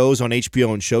the shows on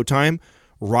HBO and Showtime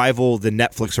rival the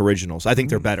Netflix originals. I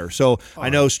think they're better. So I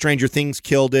know Stranger Things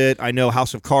killed it. I know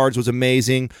House of Cards was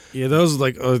amazing. Yeah, those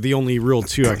are the only real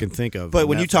two I can think of. But on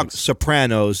when you talk Netflix.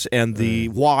 Sopranos and The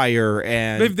Wire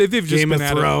and they've just Game been of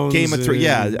at it. Thrones, Game of Thrones,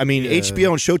 yeah, I mean HBO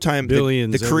and Showtime,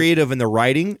 Billions, the creative and the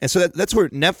writing, and so that's where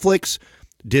Netflix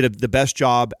did the best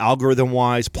job,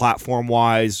 algorithm-wise,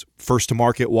 platform-wise,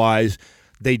 first-to-market-wise.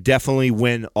 They definitely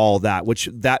win all that, which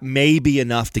that may be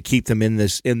enough to keep them in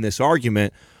this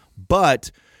argument. But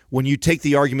when you take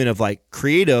the argument of like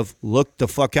creative, look the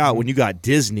fuck out when you got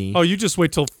Disney. Oh, you just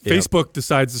wait till Facebook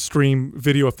decides to stream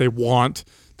video if they want.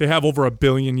 They have over 1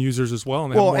 billion users as well,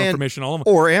 and they have more information all of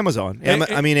them. Or Amazon.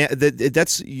 I mean,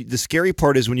 that's the scary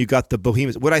part is when you got the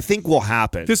behemoths. What I think will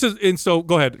happen. So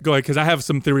go ahead, because I have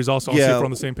some theories also. I'll see if we're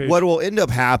on the same page. What will end up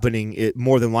happening,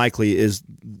 more than likely, is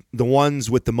the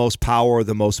ones with the most power,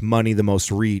 the most money, the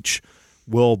most reach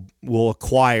will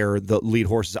acquire the lead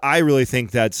horses. I really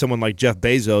think that someone like Jeff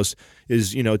Bezos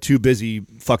is too busy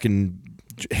fucking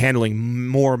handling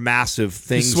more massive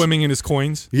things. He's swimming in his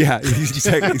coins. Yeah,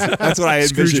 that's what I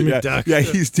Scrooge envision. McDuck. Yeah,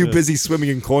 he's too busy swimming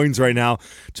in coins right now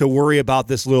to worry about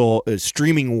this little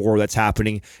streaming war that's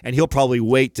happening, and he'll probably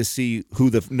wait to see who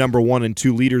the number 1 and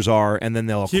 2 leaders are, and then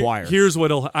they'll acquire. Here's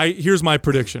my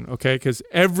prediction, okay? Because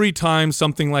every time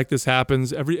something like this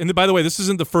happens, and by the way, this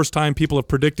isn't the first time people have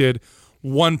predicted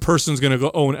one person's going to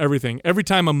go own everything. Every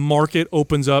time a market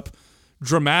opens up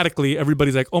dramatically,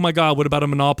 everybody's like, oh my God, what about a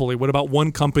monopoly? What about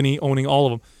one company owning all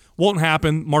of them? Won't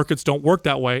happen. Markets don't work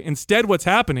that way. Instead, what's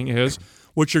happening is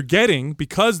what you're getting,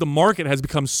 because the market has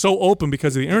become so open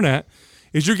because of the internet,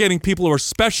 is you're getting people who are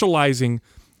specializing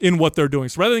in what they're doing.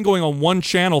 So rather than going on one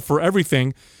channel for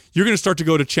everything, you're going to start to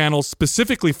go to channels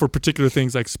specifically for particular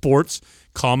things like sports,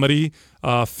 comedy,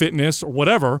 fitness, or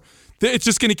whatever. It's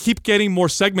just going to keep getting more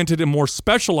segmented and more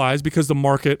specialized because the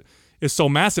market is so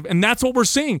massive. And that's what we're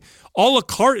seeing. A la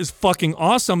carte is fucking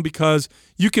awesome because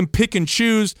you can pick and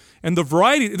choose, and the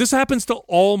variety, this happens to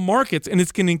all markets, and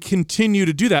it's going to continue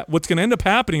to do that. What's going to end up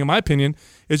happening, in my opinion,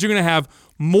 is you're going to have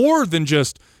more than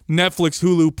just Netflix,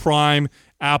 Hulu, Prime,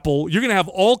 Apple. You're going to have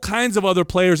all kinds of other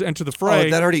players enter the fray.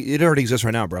 it already exists right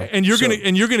now, bro. And you're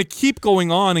gonna keep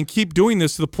going on and keep doing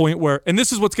this to the point where, and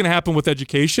this is what's going to happen with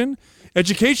education.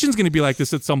 Education's going to be like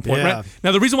this at some point, Yeah. right?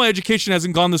 Now, the reason why education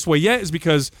hasn't gone this way yet is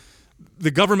because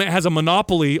the government has a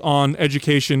monopoly on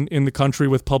education in the country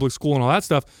with public school and all that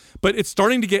stuff. But it's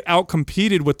starting to get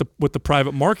out-competed with the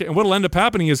private market. And what'll end up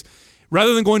happening is,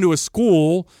 rather than going to a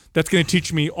school that's going to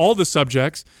teach me all the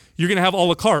subjects, you're going to have a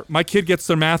la carte. My kid gets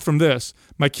their math from this.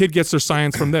 My kid gets their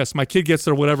science from this. My kid gets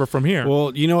their whatever from here.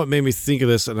 Well, you know what made me think of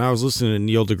this? And I was listening to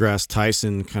Neil deGrasse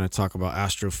Tyson kind of talk about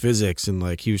astrophysics, and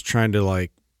like he was trying to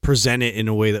like present it in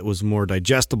a way that was more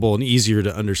digestible and easier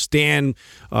to understand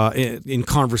in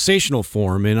conversational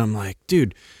form. And I'm like,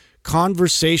 dude,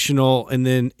 conversational and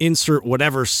then insert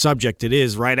whatever subject it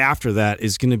is right after that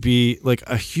is going to be like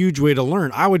a huge way to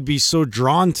learn. I would be so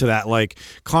drawn to that, like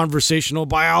conversational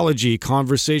biology,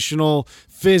 conversational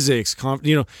physics,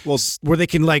 where they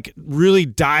can like really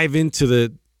dive into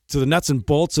the nuts and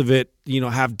bolts of it,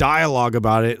 have dialogue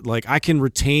about it. Like I can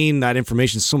retain that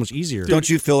information so much easier. Don't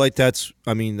you feel like that's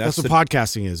what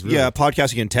podcasting is? Really. Yeah,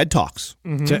 podcasting and TED Talks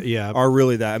are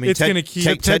really that. I mean, it's going to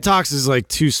keep TED Talks is like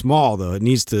too small though. It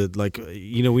needs to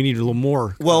we need a little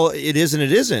more. Well, it is and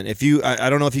it isn't. If you, I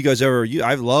don't know if you guys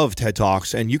I love TED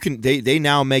Talks, and you can. They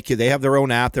now make it. They have their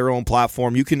own app, their own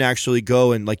platform. You can actually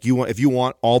go and if you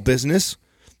want all business.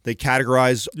 They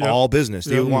categorize all business.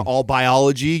 They want all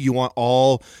biology. You want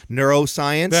all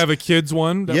neuroscience. They have a kids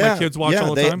one that my kids watch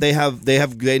all the time.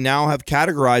 They now have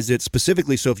categorized it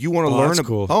specifically. So if you want to learn, that's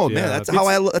cool.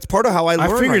 That's part of how I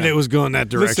learn. I figured it was going that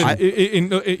direction.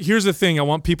 Listen, here's the thing I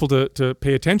want people to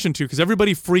pay attention to, because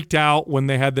everybody freaked out when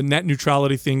they had the net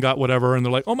neutrality thing got whatever, and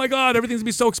they're like, oh my God, everything's gonna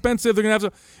be so expensive. They're gonna have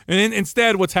to. And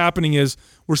instead, what's happening is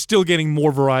we're still getting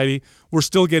more variety. We're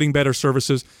still getting better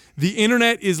services. The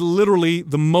internet is literally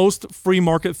the most free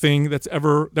market thing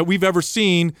that we've ever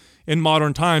seen in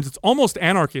modern times. It's almost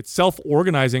anarchy. It's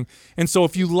self-organizing. And so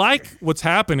if you like what's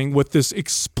happening with this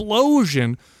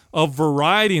explosion of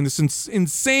variety and this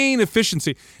insane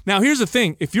efficiency. Now, here's the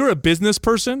thing. If you're a business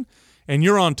person and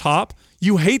you're on top,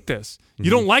 you hate this. You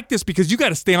don't like this because you got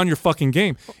to stay on your fucking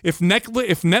game. If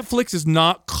Netflix is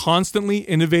not constantly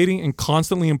innovating and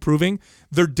constantly improving,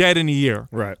 they're dead in a year.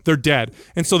 Right. They're dead.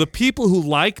 And so the people who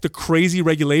like the crazy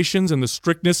regulations and the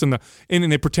strictness and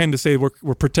they pretend to say we're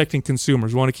protecting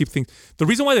consumers. We want to keep things. The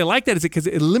reason why they like that is because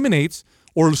it eliminates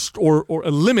or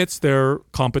limits their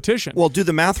competition. Well, do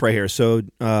the math right here. So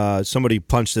somebody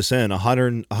punched this in: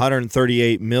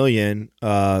 138 million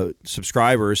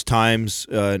subscribers times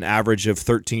an average of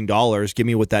 $13. Give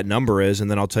me what that number is,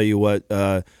 and then I'll tell you what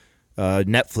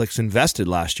Netflix invested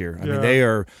last year. I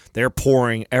mean, they're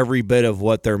pouring every bit of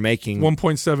what they're making.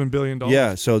 $1.7 billion.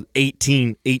 Yeah, so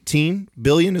 18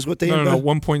 billion is what they No,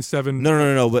 1.7.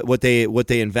 No. But what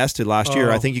they invested last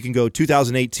year, I think you can go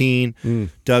 2018.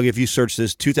 Doug, if you search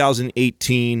this,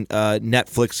 2018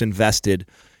 Netflix invested,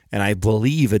 and I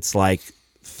believe it's like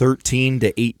 $13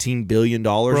 to $18 billion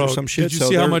or some shit. Did you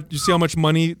see how much? You see how much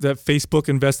money that Facebook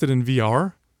invested in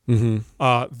VR?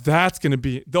 That's going to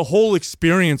be the whole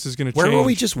experience is going to change. Where were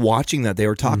we just watching that? They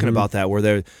were talking about that,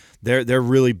 where they're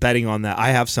really betting on that. I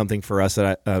have something for us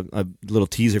that a little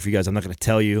teaser for you guys. I'm not going to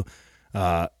tell you.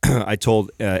 I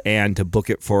told Ann to book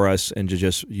it for us and to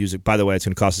just use it. By the way, it's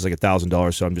going to cost us like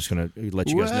 $1,000, so I'm just going to let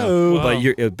you guys know. Wow.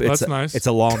 But That's nice. It's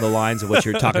along the lines of what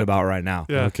you're talking about right now.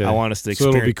 Yeah. Okay. I want us to So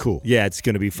experience. it'll be cool. Yeah, it's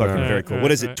going to be fucking very cool. right,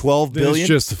 What is it? 12 Then billion? it's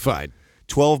justified.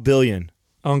 12 billion.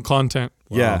 on content.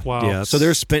 Yeah. Wow. Yeah. So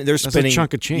they're spending a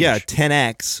chunk of change. Yeah,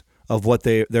 10x of what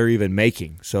they're even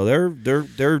making. So they're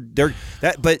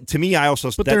that. But to me, I also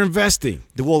They're investing.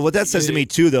 well, what that says to me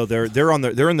too, though, they're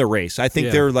in the race. I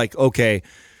think they're like, okay,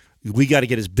 we got to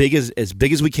get as big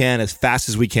as we can, as fast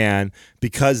as we can,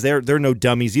 because they're no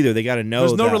dummies either. They got to know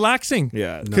There's no that, relaxing.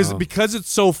 Yeah. Because it's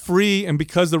so free and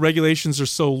because the regulations are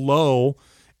so low,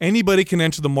 anybody can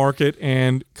enter the market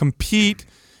and compete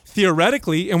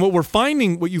theoretically. And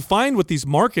what you find with these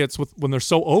markets when they're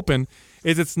so open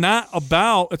is it's not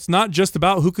just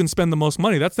about who can spend the most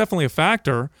money. That's definitely a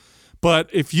factor.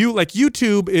 But if you like,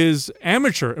 YouTube is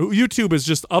amateur. YouTube is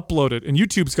just uploaded, and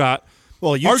YouTube's got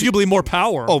arguably more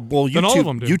power than all of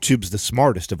them do. YouTube's the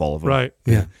smartest of all of them. Right.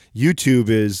 Yeah. YouTube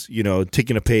is,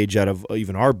 taking a page out of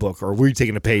even our book, or we're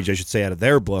taking a page, I should say, out of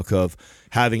their book of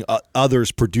having others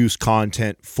produce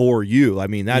content for you. I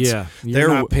mean, that's they're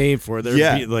not paying for it.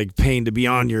 They're paying to be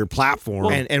on your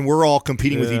platform, and we're all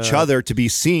competing with each other to be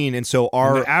seen. And so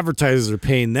the advertisers are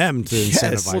paying them to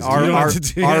incentivize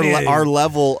our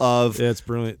level of that's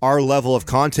brilliant. Our level of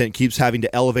content keeps having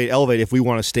to elevate if we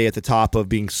want to stay at the top of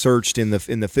being searched in the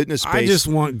fitness space. I just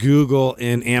want Google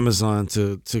and Amazon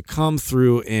to come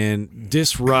through and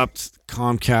disrupt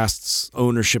Comcast's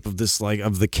ownership of this,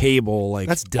 of the cable,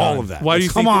 that's done. All of that. Why do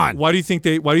you think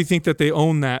that they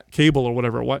own that cable or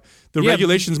whatever? What the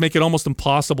regulations make it almost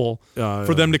impossible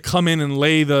for them to come in and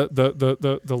lay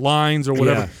the lines or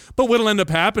whatever. Yeah. But what'll end up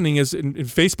happening is, and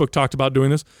Facebook talked about doing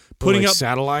this, putting up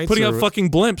satellites, putting up fucking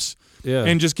blimps. Yeah.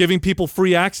 And just giving people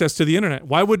free access to the internet.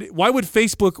 Why would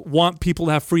Facebook want people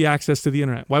to have free access to the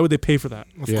internet? Why would they pay for that?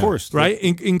 Of course, right?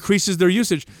 Increases their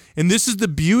usage, and this is the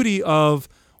beauty of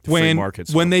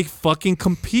when they fucking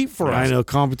compete for us. I know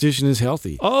competition is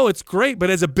healthy. Oh, it's great, but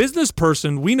as a business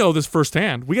person, we know this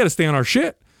firsthand. We got to stay on our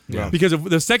shit. Because if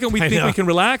the second we think we can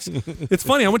relax, it's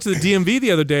funny. I went to the DMV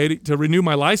the other day to renew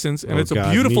my license, and it's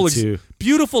a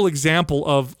beautiful example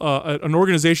of an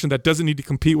organization that doesn't need to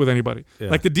compete with anybody. Yeah.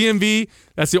 Like the DMV,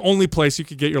 that's the only place you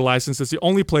could get your license. That's the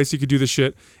only place you could do this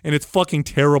shit, and it's fucking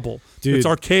terrible. Dude, it's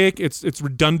archaic. It's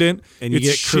redundant. And you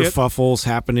get kerfuffles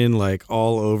happening like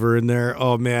all over in there.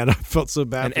 Oh man, I felt so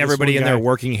bad. And everybody in there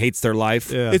working hates their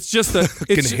life. Yeah. It's just that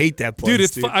I can hate that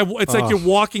place, dude. It's like you're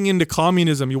walking into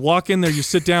communism. You walk in there, you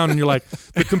sit down, and you're like,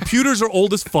 the computers are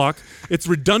old as fuck. It's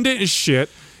redundant as shit.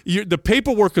 The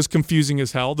paperwork is confusing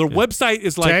as hell. Their website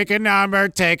is like, take a number,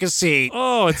 take a seat.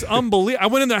 Oh, it's unbelievable. I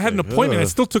went in there, I had an appointment. It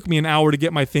still took me an hour to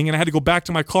get my thing, and I had to go back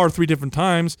to my car 3 different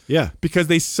times. Yeah, because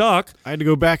they suck. I had to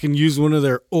go back and use one of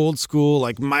their old school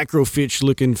like microfiche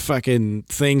looking fucking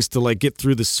things to like get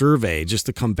through the survey, just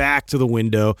to come back to the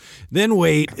window, then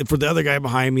wait for the other guy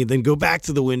behind me, then go back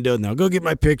to the window. Now go get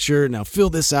my picture. Now fill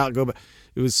this out. Go back.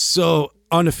 It was so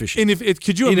inefficient. And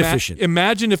could you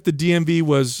imagine if the DMV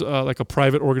was like a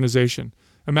private organization?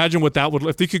 Imagine what that would.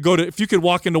 If you could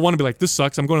walk into one and be like, "This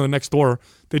sucks. I'm going to the next door."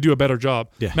 They do a better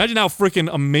job. Yeah. Imagine how freaking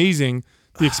amazing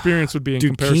the experience would be in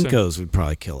comparison. Kinko's would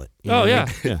probably kill it. Yeah,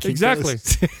 exactly.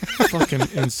 Fucking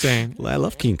insane. I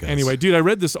love Kinko's. Anyway, dude, I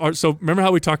read this art. So remember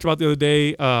how we talked about the other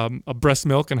day, breast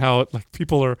milk and how like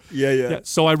people are. Yeah.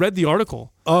 So I read the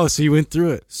article. Oh, so you went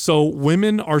through it. So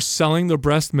women are selling their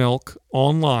breast milk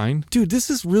online. Dude, this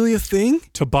is really a thing?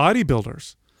 To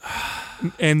bodybuilders.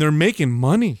 And they're making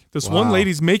money. This one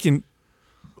lady's making,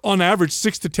 on average,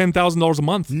 $6,000 to $10,000 a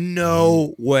month.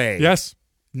 No way. Yes.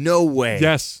 No way.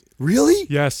 Yes. Really?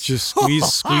 Yes. Just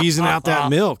squeezing out that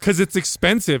milk. Because it's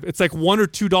expensive. It's like $1 or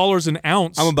 $2 an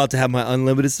ounce. I'm about to have my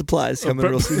unlimited supplies coming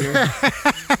real soon here.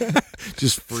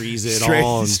 Just freeze it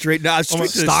all. Straight to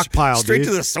stockpile, straight to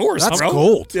the source. That's bro.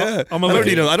 Gold. Yeah. I don't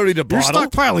need a bottle. You're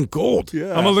stockpiling gold. Yeah.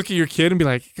 I'm gonna look at your kid and be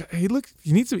like, "Hey, look,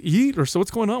 he needs to eat, or so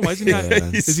what's going on? Why is he not?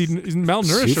 Is he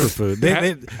malnourished? Superfood.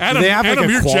 Adam, they have like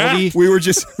a quality. We were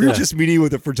just meeting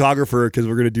with a photographer because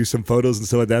we're gonna do some photos and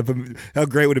stuff like that. But how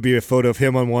great would it be a photo of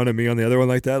him on one and me on the other one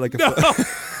like that? Like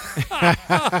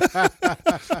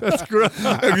that's great.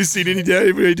 Have you seen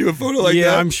anybody do a photo like that?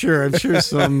 Yeah, I'm sure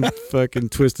some fucking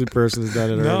twisted person has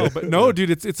done it already. No, dude,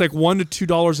 it's like $1 to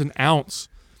 $2 an ounce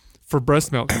for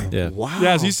breast milk. Yeah. Wow.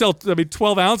 Yeah, so you sell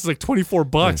 12 ounces like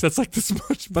 $24. Yeah. That's like this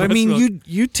much. But I mean, milk.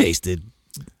 you tasted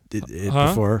it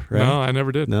before, right? No, I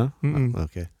never did. No.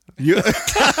 Okay. Yeah. Come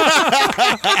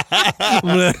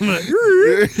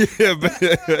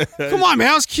on, man!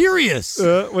 I was curious.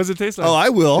 What does it taste like? Oh, I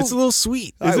will. It's a little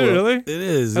sweet. Is it really? It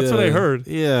is. That's what I heard.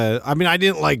 Yeah. I mean, I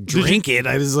didn't like drink it.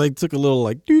 I just like took a little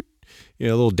like doot. A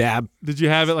little dab. Did you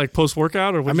have it like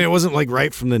post-workout? Or I mean, it wasn't like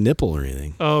right from the nipple or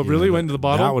anything. Oh, really? Went into the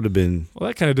bottle? That would have been... Well,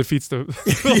 that kind of defeats the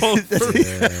whole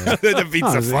That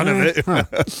defeats the fun of it.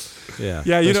 Yeah,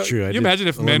 that's true. You imagine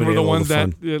if men were the ones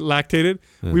that lactated,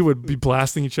 we would be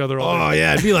blasting each other all day.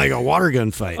 Yeah, it'd be like a water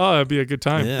gun fight. Oh, it'd be a good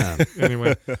time. Yeah.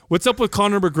 Anyway, what's up with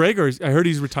Conor McGregor? I heard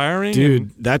he's retiring.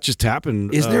 Dude, that just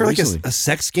happened. Isn't there like recently. a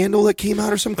sex scandal that came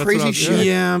out or some crazy shit?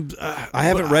 Yeah. I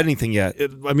haven't read anything yet.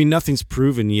 I mean, nothing's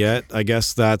proven yet. I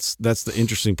guess that's the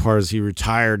interesting part is he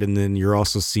retired, and then you're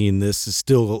also seeing this is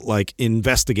still like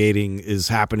investigating is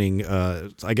happening.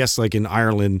 I guess like in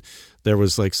Ireland, there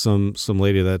was like some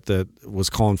lady that was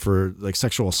calling for like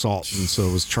sexual assault, and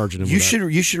so was charging him. You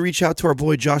should reach out to our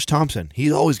boy Josh Thompson.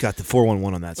 He's always got the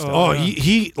 411 on that stuff. Oh, yeah.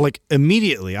 he like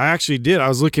immediately. I actually did. I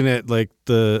was looking at like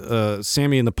the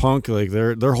Sammy and the Punk, like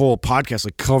their whole podcast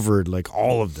like covered like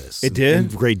all of this. It did in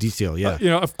great detail.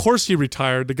 Yeah, of course he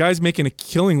retired. The guy's making a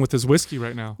killing with his whiskey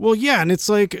right now. Well, yeah, and it's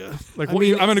like I'm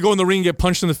going to go in the ring and get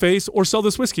punched in the face or sell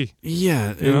this whiskey.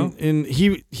 Yeah, and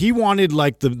he wanted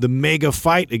like the mega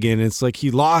fight again. It's like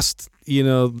he lost,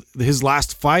 his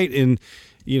last fight, and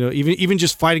even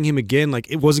just fighting him again, like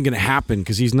it wasn't going to happen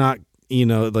because he's not.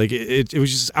 Like it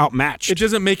was just outmatched. It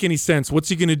doesn't make any sense. What's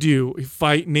he going to do?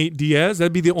 Fight Nate Diaz?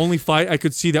 That'd be the only fight I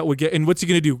could see that would get. And what's he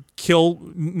going to do? Kill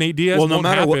Nate Diaz? Well, no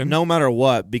matter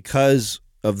what, because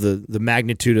of the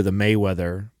magnitude of the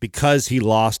Mayweather, because he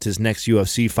lost his next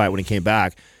UFC fight when he came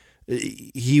back,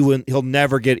 he'll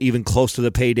never get even close to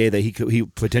the payday that he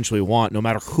potentially want. No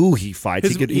matter who he fights,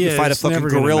 he could fight a fucking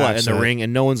gorilla in the ring,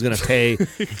 and no one's going to pay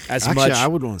as Actually, much. I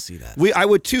would want to see that. I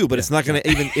would too, but it's not going to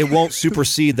even. It won't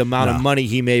supersede the amount of money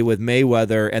he made with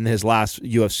Mayweather and his last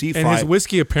UFC fight. And his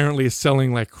whiskey apparently is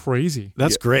selling like crazy.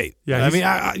 That's great. Yeah, I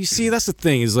mean, you see, that's the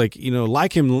thing is like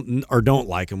like him or don't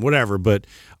like him, whatever. But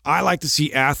I like to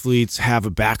see athletes have a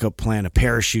backup plan, a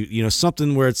parachute,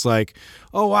 something where it's like,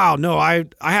 oh, wow, no, I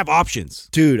have options.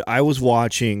 Dude, I was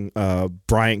watching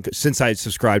Brian, since I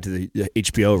subscribed to the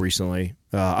HBO recently,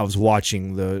 I was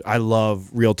watching I love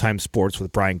real-time sports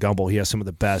with Brian Gumbel. He has some of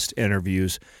the best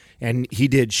interviews, and he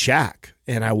did Shaq,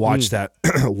 and I watched that.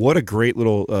 What a great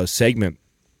little segment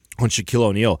on Shaquille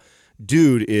O'Neal.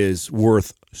 Dude is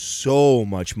worth so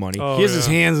much money. He has his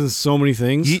hands in so many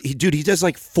things. He does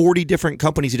like 40 different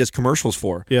companies he does commercials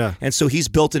for. Yeah. And so he's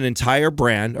built an entire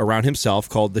brand around himself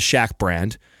called the Shaq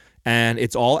brand. And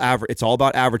it's all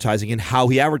about advertising and how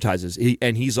he advertises.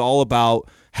 He's all about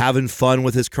having fun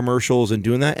with his commercials and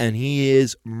doing that, and he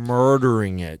is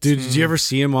murdering it. Dude, did you ever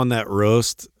see him on that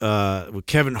roast?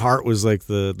 Kevin Hart was like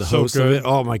the host of it.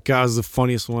 Oh my God, it was the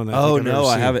funniest one.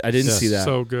 I haven't. I didn't see that.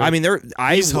 So good. I mean,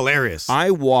 he's hilarious.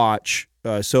 I watch.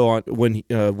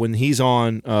 When he's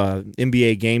on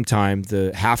NBA Game Time,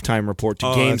 the halftime report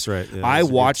to games. That's right. Yeah, I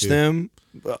watch them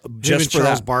just for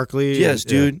Charles that. Barkley. Yes,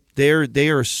 dude. They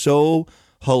are so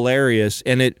hilarious,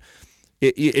 and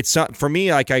it's not for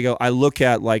me. Like I look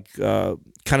at like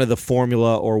kind of the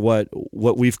formula or what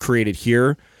we've created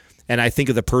here, and I think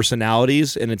of the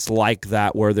personalities, and it's like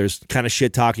that where there's kind of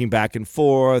shit talking back and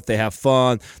forth. They have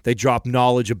fun. They drop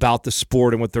knowledge about the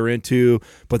sport and what they're into,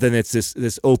 but then it's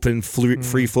this open,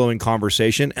 free flowing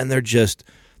conversation, and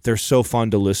they're so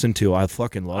fun to listen to. I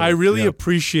fucking love it. I really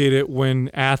appreciate it when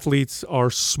athletes are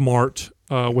smart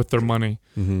with their money.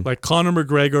 Mm-hmm. Like Conor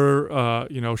McGregor,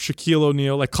 Shaquille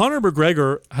O'Neal. Like Conor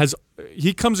McGregor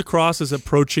he comes across as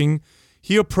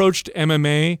he approached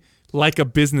MMA like a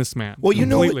businessman. Well, you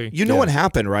know what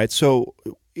happened, right? So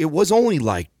it was only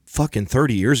like fucking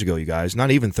 30 years ago, you guys.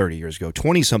 Not even 30 years ago.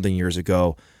 20-something years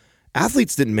ago.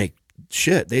 Athletes didn't make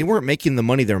shit. They weren't making the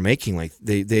money they're making like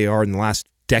they are in the last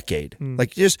decade.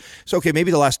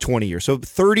 Maybe the last 20 years. So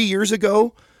 30 years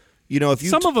ago, if you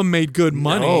some of them made good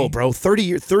money. No, bro. 30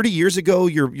 years ago,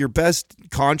 your best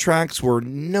contracts were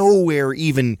nowhere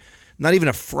even. Not even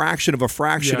a fraction of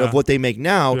of what they make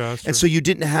now. Yeah, and so you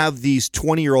didn't have these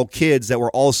 20-year-old kids that were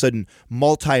all of a sudden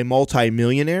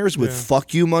multi-millionaires with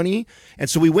fuck you money. And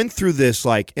so we went through this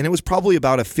and it was probably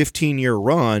about a 15-year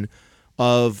run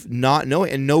of not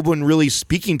knowing and no one really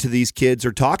speaking to these kids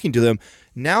or talking to them.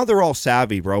 Now they're all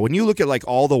savvy, bro. When you look at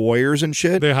all the Warriors and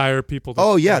shit, they hire people.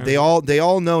 They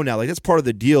all know now. Like that's part of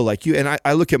the deal. Like you and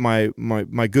I look at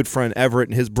my good friend Everett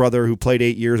and his brother who played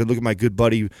 8 years. I look at my good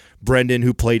buddy Brendan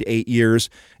who played 8 years.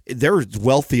 They're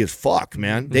wealthy as fuck,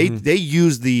 man. Mm-hmm. They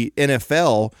use the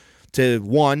NFL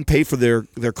to pay for their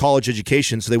college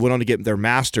education, so they went on to get their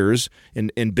masters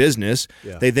in business.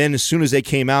 Yeah. They then, as soon as they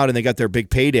came out and they got their big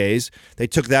paydays, they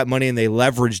took that money and they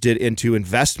leveraged it into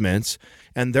investments.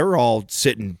 And they're all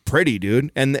sitting pretty,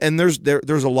 dude. And there's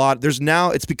a lot. There's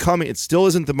now it still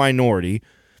isn't the minority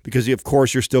because of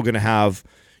course you're still going to have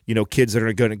kids that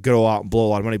are going to go out and blow a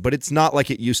lot of money. But it's not like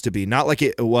it used to be. Not like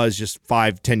it was just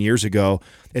 5-10 years ago.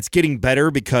 It's getting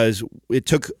better because it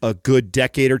took a good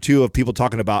decade or two of people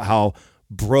talking about how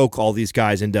broke all these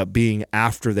guys end up being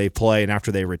after they play and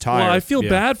after they retire. Well, I feel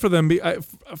bad for them.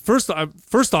 First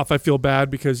off, I feel bad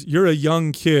because you're a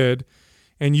young kid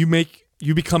and you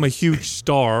become a huge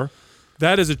star.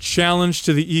 That is a challenge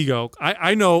to the ego.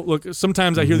 I know, look,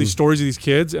 sometimes I hear these stories of these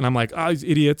kids and I'm like, these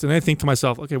idiots. And I think to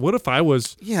myself, okay, what if I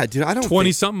was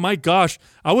 20-something? My gosh,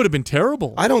 I would have been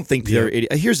terrible. I don't think they're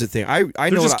idiots. Here's the thing. I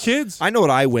know just kids. I know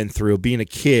what I went through being a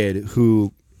kid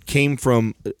who came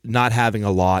from not having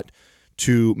a lot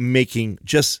to making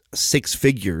just 6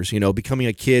 figures, becoming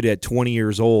a kid at 20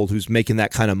 years old who's making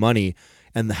that kind of money.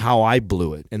 And how I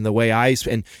blew it, and the way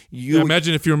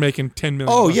imagine if you were making $10 million.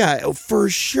 Oh yeah, for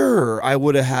sure. I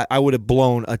would have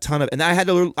blown a ton of, and I had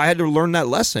to learn that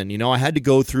lesson. I had to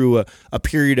go through a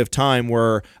period of time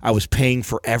where I was paying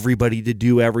for everybody to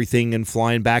do everything and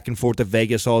flying back and forth to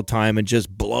Vegas all the time and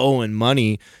just blowing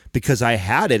money because I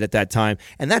had it at that time,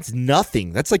 and that's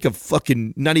nothing. That's like a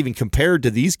fucking not even compared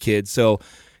to these kids. So.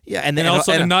 Yeah, and then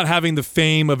also not having the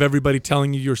fame of everybody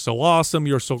telling you you're so awesome,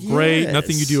 you're so great,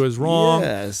 nothing you do is wrong.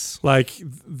 Yes. Like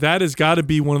that has got to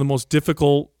be one of the most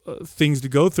difficult things to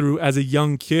go through as a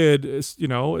young kid.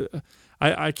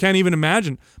 I can't even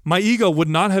imagine. My ego would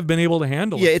not have been able to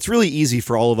handle it. Yeah, it's really easy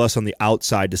for all of us on the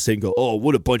outside to sit and go, oh,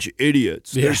 what a bunch of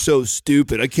idiots. Yeah. They're so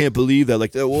stupid. I can't believe that.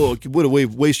 Like, oh, what a way to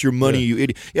waste your money, you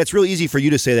idiot. Yeah, it's really easy for you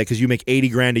to say that because you make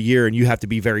 $80,000 a year and you have to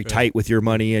be very tight with your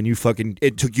money and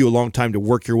it took you a long time to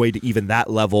work your way to even that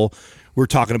level. we're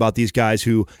talking about these guys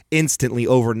who instantly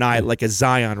overnight, like a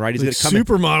Zion, right? He's Like going to come in.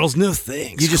 supermodels, no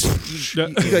thanks.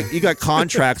 You got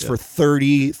contracts for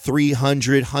 $30,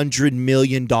 $300, $100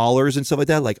 million and stuff like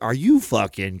that. Like, are you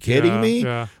fucking kidding me?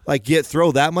 Yeah. Like,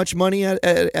 throw that much money at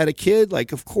a kid?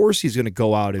 Like, of course he's going to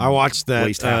go out and I watched that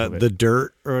waste half of it. The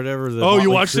Dirt or whatever. The Oh, you Motley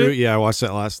watched Crue. it? Yeah, I watched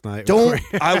that last night.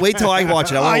 I wait till I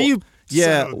watch it.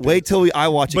 Wait till I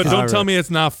watch it. But 'cause don't tell me it's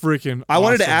not freaking I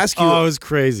wanted to awesome. ask you. Oh, it was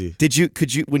crazy.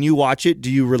 Could you when you watch it, do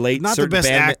you relate Not the certain best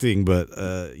band acting, but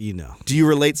do you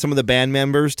relate some of the band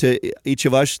members to each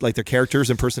of us, like their characters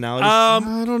and personalities?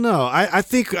 I don't know. I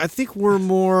think we're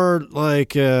more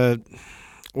like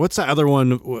what's that other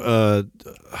one?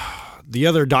 The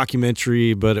other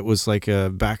documentary, but it was like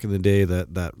back in the day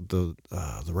that the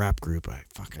rap group. I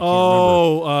can't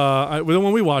remember. The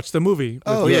one we watched, the movie.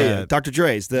 Yeah. Dr.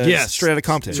 Dre's, Straight Outta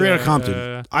Compton. Straight Outta Compton.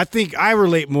 Yeah. I think I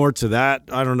relate more to that.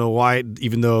 I don't know why,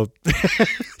 even though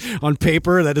on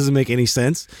paper that doesn't make any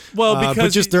sense. Well, because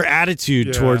but just their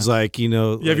attitude towards you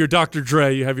have your Dr.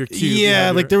 Dre, you have your Cube.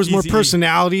 Yeah, like there was more Eazy-E.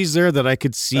 personalities there that I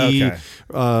could see, Okay.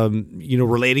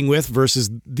 relating with.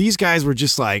 Versus these guys were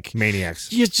just like Maniacs.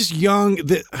 just young.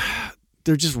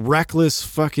 They're just reckless,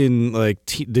 fucking like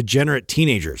degenerate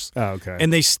teenagers. Oh, okay.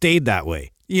 And they stayed that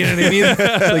way. You know what I mean?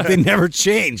 Like they never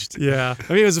changed. Yeah.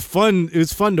 I mean, it was fun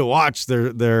to watch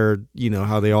their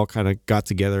how they all kind of got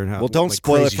together and how. Well, don't like,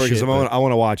 spoil it crazy for me because shit, I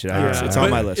want to watch it. Yeah. It's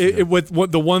on my But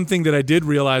list. The one thing that I did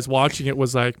realize watching it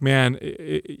was like, man,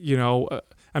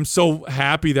 I'm so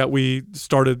happy that we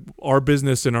started our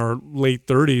business in our late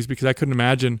 30s because I couldn't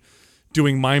imagine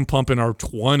doing Mind Pump in our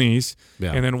 20s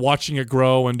and then watching it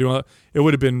grow and doing it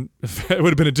would have been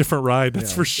a different ride,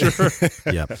 that's for sure.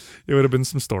 Yep. It would have been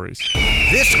some stories.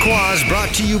 This Quaz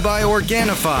brought to you by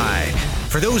Organifi.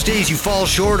 For those days you fall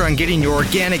short on getting your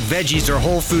organic veggies or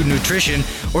whole food nutrition,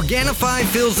 Organifi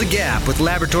fills the gap with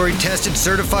laboratory-tested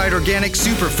certified organic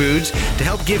superfoods to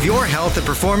help give your health and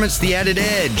performance the added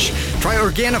edge. Try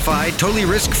Organifi totally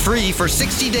risk-free for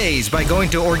 60 days by going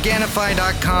to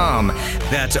Organifi.com.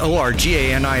 That's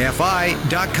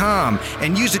ORGANIFI.com.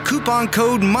 And use the coupon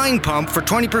code MINDPUMP for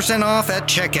 20% off at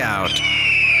checkout.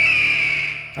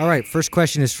 All right, first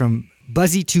question is from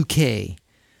Buzzy2K.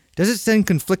 Does it send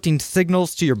conflicting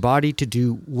signals to your body to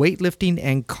do weightlifting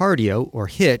and cardio, or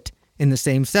HIIT, in the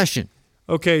same session?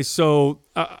 Okay, so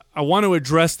I want to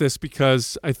address this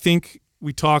because I think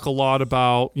we talk a lot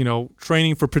about,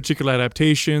 training for particular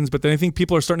adaptations, but then I think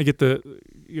people are starting to get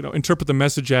interpret the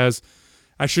message as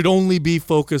I should only be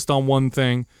focused on one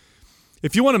thing.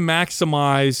 If you want to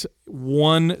maximize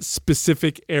one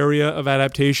specific area of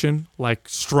adaptation, like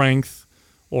strength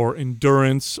or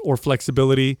endurance or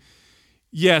flexibility,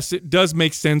 yes, it does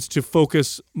make sense to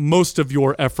focus most of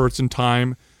your efforts and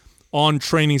time on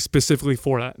training specifically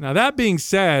for that. Now, that being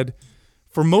said,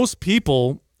 for most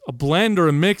people, a blend or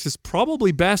a mix is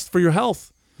probably best for your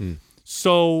health.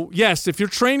 So, yes, if you're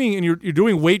training and you're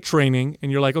doing weight training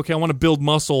and you're like, okay, I want to build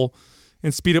muscle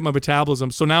and speed up my metabolism,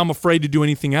 so now I'm afraid to do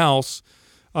anything else,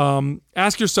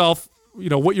 ask yourself,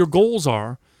 what your goals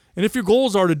are. And if your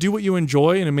goals are to do what you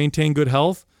enjoy and to maintain good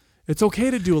health, it's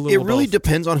okay to do a little. It really both.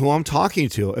 depends on who I'm talking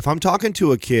to. If I'm talking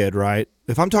to a kid, right?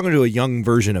 If I'm talking to a young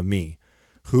version of me,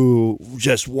 who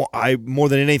just more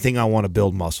than anything, I want to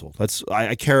build muscle.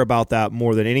 I care about that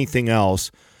more than anything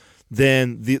else.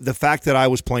 Then the fact that I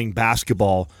was playing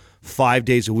basketball 5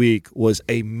 days a week was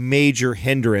a major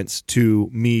hindrance to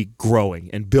me growing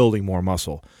and building more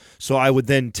muscle. So I would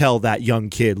then tell that young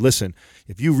kid, listen,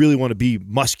 if you really want to be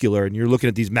muscular and you're looking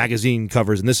at these magazine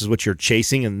covers and this is what you're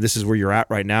chasing and this is where you're at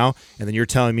right now, and then you're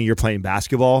telling me you're playing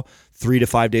basketball 3 to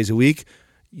 5 days a week,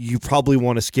 you probably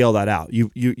want to scale that out.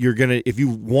 You're gonna, if you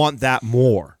want that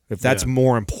more, if that's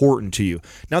more important to you.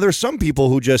 Now there's some people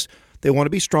who just they want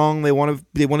to be strong, they want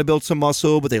to build some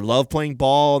muscle, but they love playing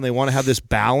ball and they want to have this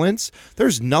balance.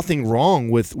 There's nothing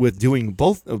wrong with doing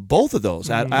both of those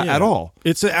at all.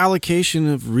 It's an allocation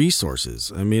of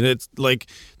resources. I mean, it's like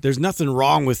there's nothing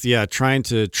wrong with trying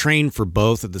to train for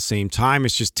both at the same time.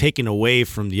 It's just taking away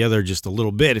from the other just a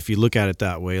little bit if you look at it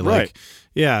that way. Like, right.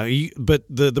 Yeah, but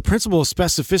the principle of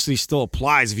specificity still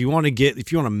applies. If you want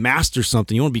to master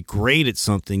something, you want to be great at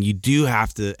something, you do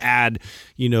have to add,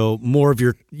 more of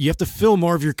you have to fill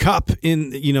more of your cup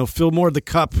fill more of the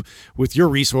cup with your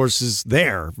resources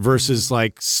there versus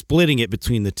like splitting it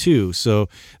between the two. So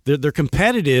they're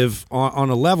competitive on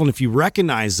a level. And if you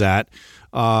recognize that,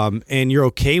 and you're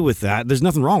okay with that, there's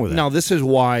nothing wrong with that. Now, this is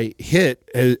why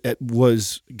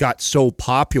HIIT got so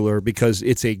popular, because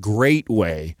it's a great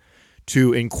way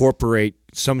to incorporate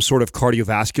some sort of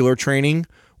cardiovascular training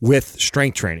with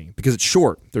strength training because it's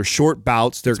short. They're short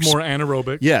bouts. They're It's more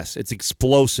anaerobic. Yes, it's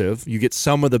explosive. You get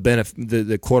some of the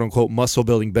the quote unquote muscle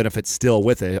building benefits still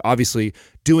with it. Obviously,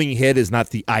 doing HIIT is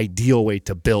not the ideal way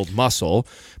to build muscle,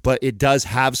 but it does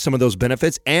have some of those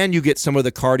benefits, and you get some of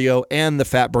the cardio and the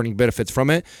fat burning benefits from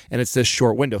it, and it's this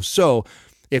short window. So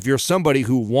if you're somebody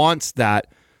who wants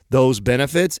those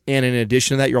benefits, and in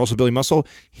addition to that, you're also building muscle,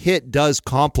 HIIT does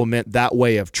complement that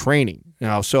way of training.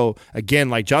 Now, so again,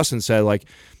 like Justin said, like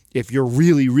if you're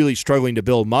really, really struggling to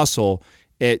build muscle,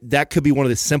 that could be one of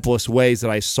the simplest ways that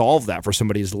I solve that for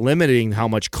somebody is limiting how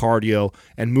much cardio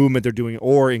and movement they're doing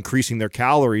or increasing their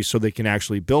calories so they can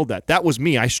actually build that. That was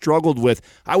me. I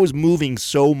was moving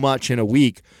so much in a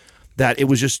week that it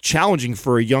was just challenging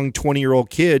for a young 20-year-old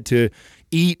kid to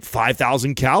eat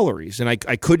 5,000 calories. And I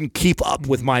couldn't keep up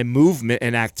with my movement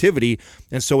and activity.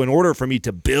 And so in order for me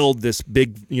to build this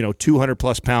big, 200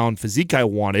 plus pound physique I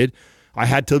wanted, I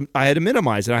had to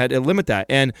minimize it. I had to limit that.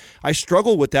 And I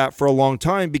struggled with that for a long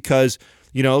time because,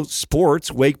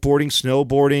 sports, wakeboarding,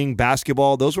 snowboarding,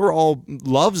 basketball, those were all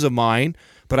loves of mine.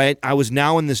 But I was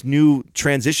now in this new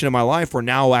transition in my life where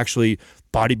now actually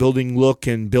bodybuilding look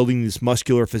and building this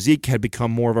muscular physique had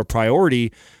become more of a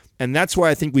priority. And that's why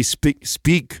I think we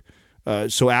speak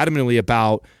so adamantly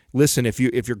about, listen, if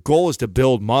your goal is to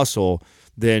build muscle,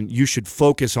 then you should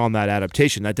focus on that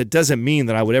adaptation. That doesn't mean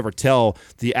that I would ever tell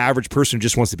the average person who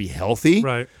just wants to be healthy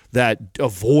that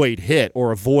avoid HIIT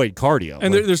or avoid cardio.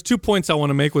 And there's 2 points I want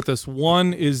to make with this.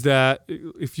 One is that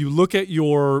if you look at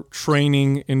your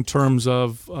training in terms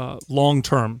of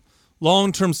long-term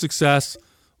success,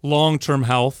 long-term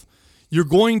health, you're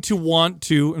going to want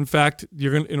to, in fact,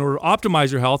 in order to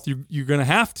optimize your health, you're going to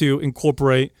have to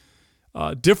incorporate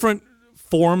different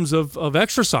forms of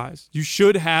exercise. You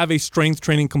should have a strength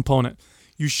training component.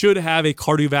 You should have a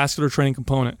cardiovascular training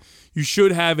component. You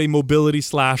should have a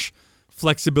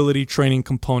mobility/flexibility training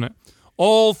component.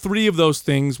 All three of those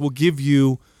things will give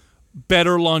you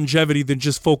better longevity than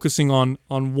just focusing on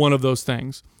one of those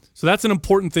things. So that's an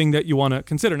important thing that you want to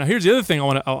consider. Now, here's the other thing I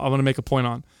want to make a point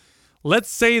on.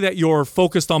 Let's say that you're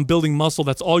focused on building muscle.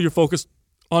 That's all you're focused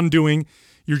on doing.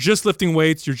 You're just lifting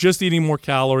weights. You're just eating more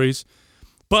calories.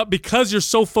 But because you're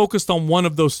so focused on one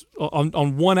of those,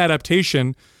 on one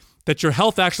adaptation, that your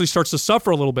health actually starts to suffer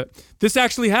a little bit. This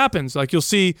actually happens. Like you'll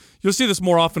see this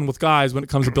more often with guys when it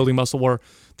comes to building muscle, where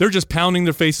they're just pounding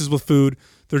their faces with food.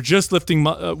 They're just lifting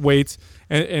weights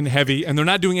and heavy, and they're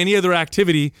not doing any other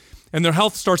activity, and their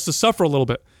health starts to suffer a little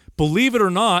bit. Believe it or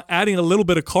not, adding a little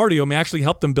bit of cardio may actually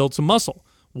help them build some muscle.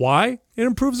 Why? It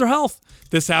improves their health.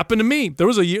 This happened to me. There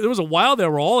was a while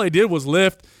there where all I did was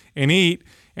lift and eat,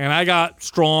 and I got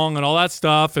strong and all that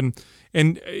stuff. And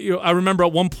I remember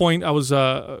at one point I was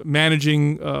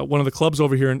managing one of the clubs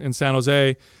over here in San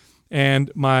Jose, and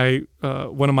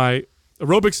one of my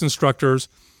aerobics instructors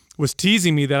was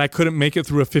teasing me that I couldn't make it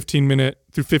through 15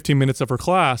 minutes of her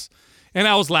class. And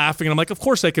I was laughing, and I'm like, of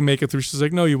course I can make it through. She's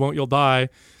like, no, you won't, you'll die.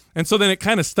 And so then it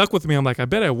kind of stuck with me. I'm like, I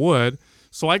bet I would.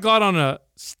 So I got on a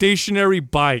stationary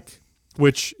bike,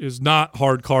 which is not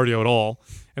hard cardio at all.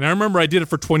 And I remember I did it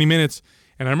for 20 minutes,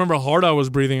 and I remember how hard I was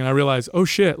breathing, and I realized, oh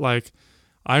shit, like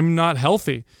I'm not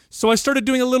healthy. So I started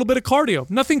doing a little bit of cardio.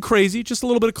 Nothing crazy, just a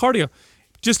little bit of cardio,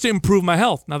 just to improve my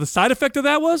health. Now the side effect of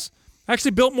that was I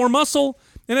actually built more muscle,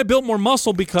 and I built more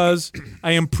muscle because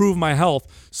I improved my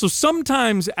health. So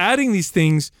sometimes adding these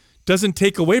things doesn't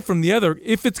take away from the other.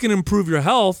 If it's going to improve your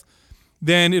health,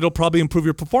 then it'll probably improve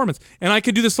your performance. And I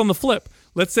could do this on the flip.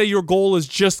 Let's say your goal is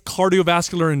just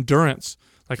cardiovascular endurance.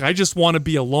 Like I just want to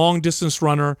be a long distance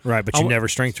runner. Right, but you never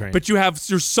strength train. But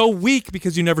you're so weak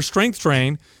because you never strength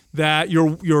train that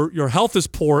your health is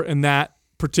poor in that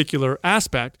particular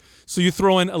aspect. So you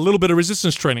throw in a little bit of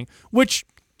resistance training, which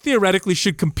theoretically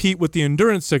should compete with the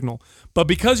endurance signal. But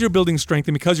because you're building strength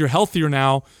and because you're healthier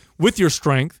now with your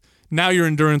strength, now your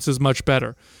endurance is much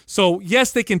better. So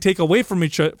yes, they can take away from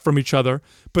each other,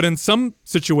 but in some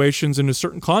situations, in a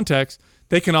certain context,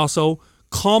 they can also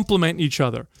complement each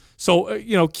other. So,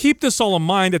 keep this all in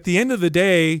mind. At the end of the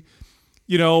day,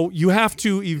 you have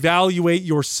to evaluate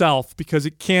yourself because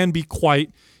it can be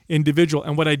quite individual.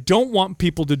 And what I don't want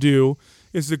people to do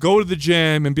is to go to the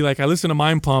gym and be like, I listen to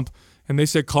Mind Pump, and they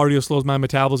said cardio slows my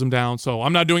metabolism down, so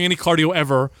I'm not doing any cardio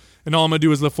ever, and all I'm going to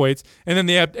do is lift weights. And then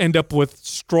they end up with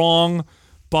strong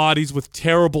bodies with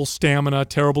terrible stamina,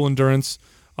 terrible endurance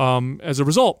as a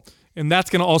result. And that's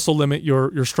going to also limit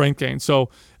your strength gain. So,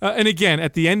 and again,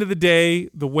 at the end of the day,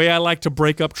 the way I like to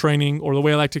break up training or the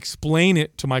way I like to explain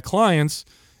it to my clients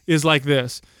is like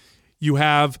this. You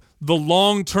have the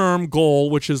long-term goal,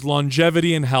 which is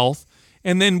longevity and health.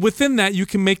 And then within that, you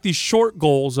can make these short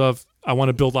goals of, I want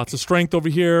to build lots of strength over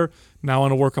here, Now I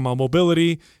want to work on my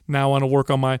mobility. Now I want to work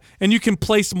on and you can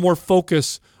place more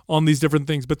focus on these different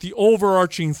things. But the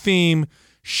overarching theme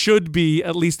should be,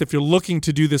 at least if you're looking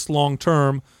to do this long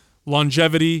term,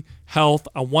 longevity, health.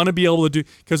 I want to be able to do,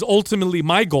 because ultimately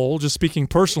my goal, just speaking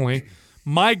personally,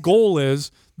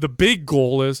 the big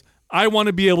goal is I want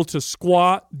to be able to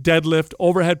squat, deadlift,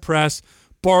 overhead press,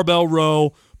 barbell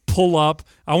row, pull up.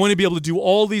 I want to be able to do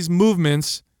all these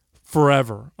movements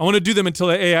forever. I want to do them until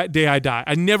the day I die.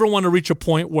 I never want to reach a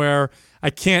point where I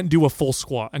can't do a full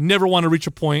squat. I never want to reach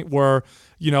a point where,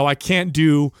 I can't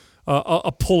do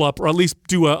a pull-up, or at least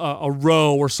do a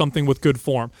row or something with good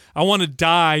form. I want to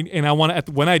die, and I want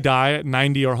to, when I die at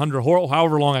 90 or 100,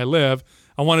 however long I live,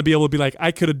 I want to be able to be like,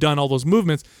 I could have done all those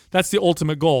movements. That's the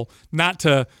ultimate goal. Not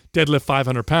to deadlift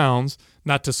 500 pounds,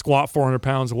 not to squat 400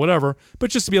 pounds or whatever,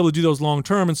 but just to be able to do those long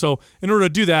term. And so in order to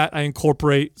do that, I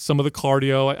incorporate some of the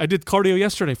cardio. I did cardio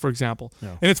yesterday, for example.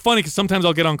 Yeah. And it's funny because sometimes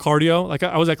I'll get on cardio. Like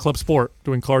I was at Club Sport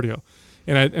doing cardio.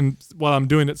 And while I'm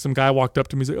doing it, some guy walked up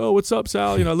to me. He's like, "Oh, what's up,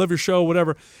 Sal? I love your show,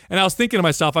 whatever." And I was thinking to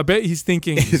myself, I bet he's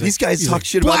thinking these guys talk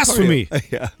shit about blasphemy.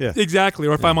 Yeah, exactly.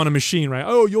 Or if I'm on a machine, right?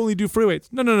 Oh, you only do free weights.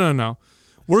 No.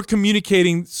 We're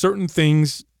communicating certain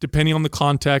things depending on the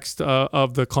context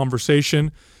of the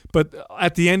conversation. But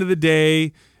at the end of the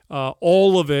day,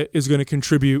 all of it is going to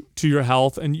contribute to your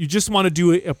health, and you just want to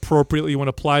do it appropriately. You want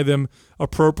to apply them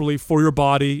appropriately for your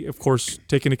body, of course,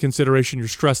 take into consideration your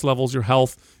stress levels, your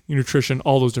health, your nutrition,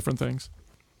 all those different things.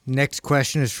 Next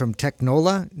question is from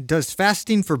Technola. Does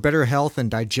fasting for better health and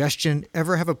digestion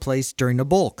ever have a place during a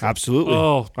bulk? Absolutely.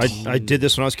 Oh, I did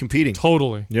this when I was competing.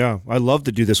 Totally. Yeah, I love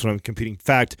to do this when I'm competing. In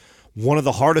fact, one of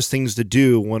the hardest things to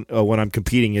do when I'm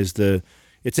competing is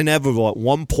it's inevitable at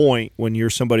one point when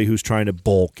you're somebody who's trying to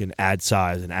bulk and add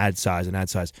size and add size and add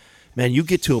size. Man, you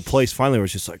get to a place finally where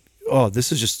it's just like, oh,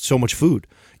 this is just so much food.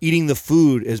 Eating the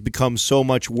food has become so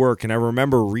much work. And I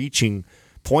remember reaching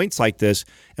points like this,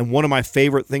 and one of my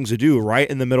favorite things to do right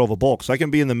in the middle of a bulk. So I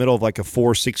can be in the middle of like a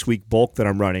 4-6 week bulk that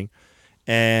I'm running,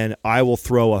 and I will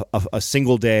throw a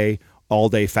single day, all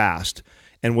day fast.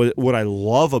 And what I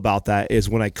love about that is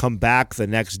when I come back the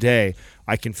next day,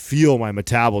 I can feel my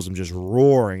metabolism just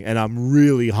roaring, and I'm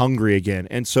really hungry again.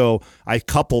 And so I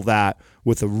couple that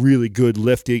with a really good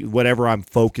lifting, whatever I'm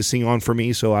focusing on for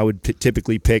me. So I would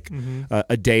typically pick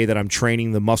a day that I'm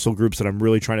training the muscle groups that I'm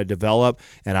really trying to develop,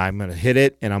 and I'm going to hit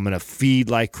it, and I'm going to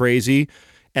feed like crazy,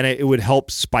 and it would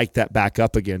help spike that back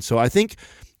up again. So I think,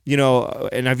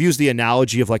 and I've used the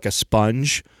analogy of like a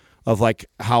sponge, of like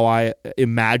how I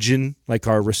imagine like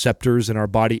our receptors and our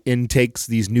body intakes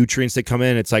these nutrients that come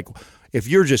in. It's like if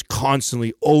you're just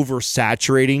constantly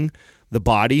oversaturating the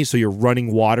body, so you're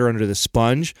running water under the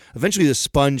sponge, eventually the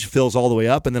sponge fills all the way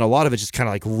up, and then a lot of it's just kind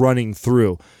of like running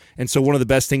through. And so one of the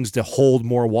best things to hold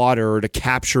more water or to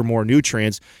capture more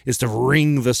nutrients is to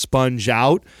wring the sponge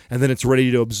out, and then it's ready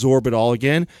to absorb it all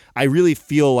again. I really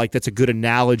feel like that's a good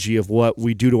analogy of what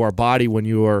we do to our body when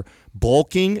you are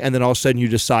bulking, and then all of a sudden you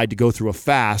decide to go through a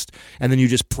fast, and then you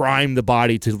just prime the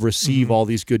body to receive all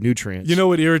these good nutrients. You know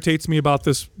what irritates me about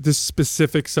this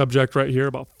specific subject right here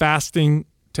about fasting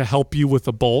to help you with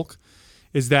a bulk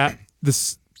is that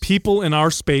this people in our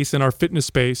space, in our fitness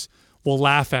space, will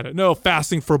laugh at it. No,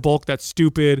 fasting for a bulk, that's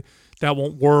stupid, that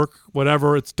won't work,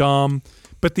 whatever, it's dumb.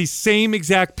 But these same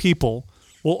exact people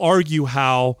will argue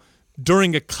how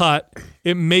during a cut,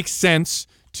 it makes sense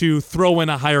to throw in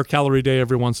a higher calorie day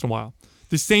every once in a while.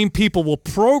 The same people will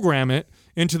program it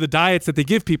into the diets that they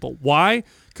give people. Why?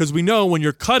 Because we know when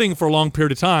you're cutting for a long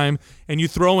period of time and you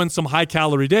throw in some high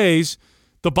calorie days,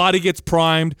 the body gets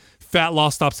primed, fat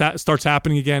loss starts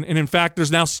happening again. And in fact,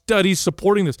 there's now studies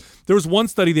supporting this. There was one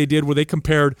study they did where they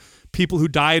compared people who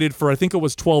dieted for, I think it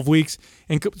was 12 weeks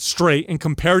and straight, and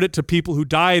compared it to people who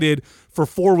dieted for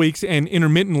 4 weeks and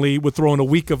intermittently would throw in a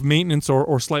week of maintenance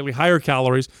or slightly higher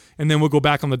calories, and then would go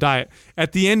back on the diet.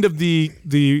 At the end of the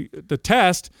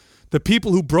test, the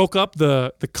people who broke up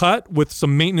the cut with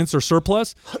some maintenance or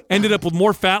surplus ended up with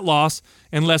more fat loss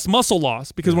and less muscle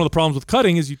loss, because one of the problems with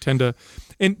cutting is you tend to...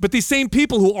 But these same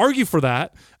people who argue for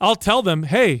that, I'll tell them,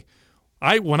 hey,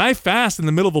 when I fast in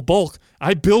the middle of a bulk,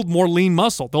 I build more lean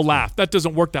muscle. They'll laugh. That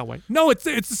doesn't work that way. No, it's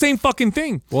the same fucking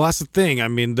thing. Well, that's the thing. I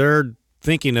mean, they're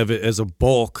thinking of it as a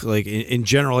bulk, like in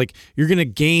general, like you're going to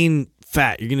gain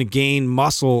fat, you're going to gain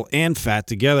muscle and fat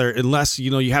together unless,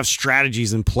 you have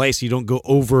strategies in place. You don't go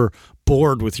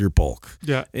overboard with your bulk.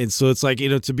 Yeah. And so it's like,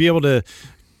 to be able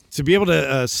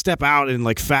to step out and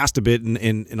like fast a bit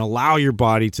and allow your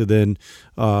body to then,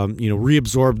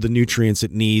 reabsorb the nutrients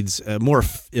it needs more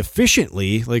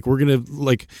efficiently. Like we're going to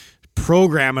like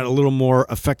program it a little more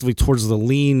effectively towards the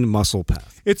lean muscle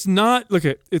path. It's not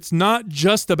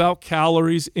just about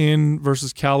calories in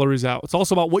versus calories out. It's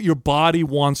also about what your body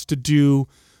wants to do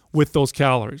with those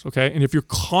calories, okay? And if you're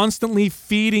constantly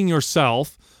feeding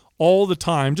yourself all the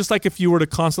time, just like if you were to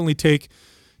constantly take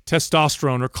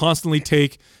testosterone or constantly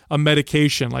take a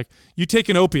medication, like you take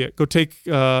an opiate, go take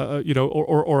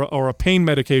or a pain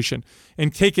medication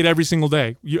and take it every single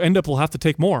day, you will have to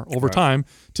take more over time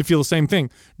to feel the same thing.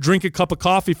 Drink a cup of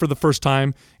coffee for the first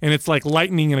time and it's like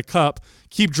lightning in a cup.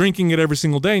 Keep drinking it every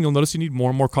single day and you'll notice you need more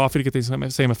and more coffee to get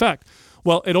the same effect.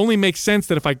 Well, it only makes sense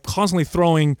that if I'm constantly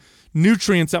throwing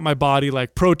nutrients at my body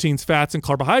like proteins, fats, and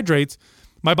carbohydrates,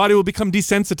 my body will become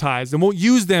desensitized and won't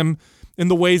use them in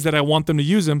the ways that I want them to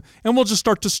use them, and we'll just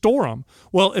start to store them.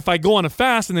 Well, if I go on a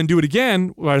fast and then do it again,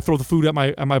 where I throw the food at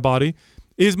my body,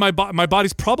 my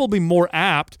body's probably more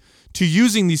apt to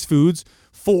using these foods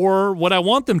for what I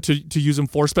want them to use them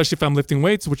for, especially if I'm lifting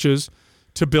weights, which is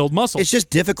to build muscle. It's just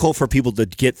difficult for people to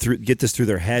get this through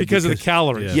their head because of the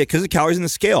calories. Yeah, because of the calories in the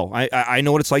scale. I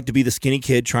know what it's like to be the skinny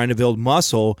kid trying to build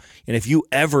muscle, and if you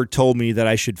ever told me that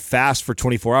I should fast for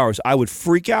 24 hours, I would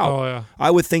freak out. Oh, yeah. I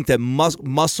would think that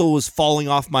muscle was falling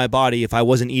off my body if I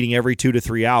wasn't eating every 2 to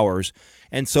 3 hours.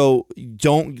 And so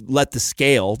don't let the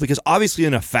scale, because obviously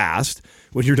in a fast,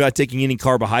 when you're not taking any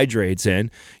carbohydrates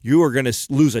in, you are going to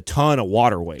lose a ton of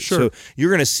water weight. Sure. So you're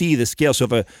going to see the scale. So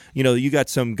if you got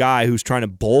some guy who's trying to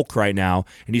bulk right now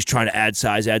and he's trying to add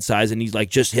size, and he's like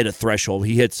just hit a threshold.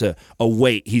 He hits a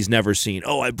weight he's never seen.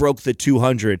 Oh, I broke the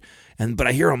 200. But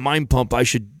I hear a Mind Pump, I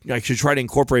should try to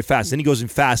incorporate fast. Then he goes in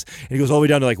fast, and he goes all the way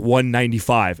down to like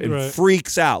 195 and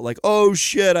freaks out. Like, oh,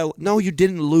 shit. No, you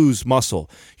didn't lose muscle.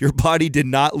 Your body did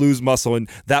not lose muscle, and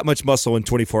that much muscle in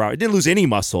 24 hours. It didn't lose any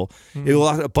muscle. It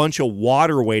lost a bunch of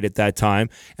water weight at that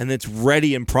time, and it's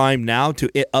ready and primed now to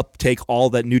uptake all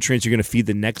that nutrients you're going to feed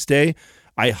the next day.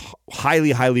 I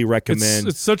highly, highly recommend.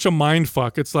 It's such a mind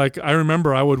fuck. It's like, I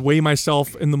remember I would weigh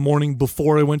myself in the morning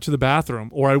before I went to the bathroom,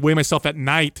 or I'd weigh myself at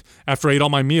night after I ate all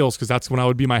my meals, because that's when I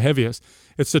would be my heaviest.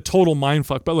 It's a total mind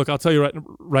fuck. But look, I'll tell you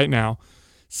right now,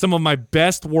 some of my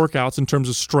best workouts in terms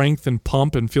of strength and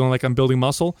pump and feeling like I'm building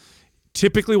muscle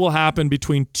typically will happen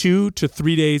between 2 to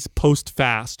 3 days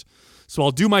post-fast. So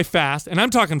I'll do my fast, and I'm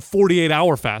talking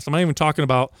 48-hour fast. I'm not even talking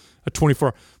about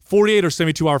a 48 or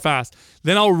 72-hour fast.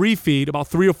 Then I'll refeed about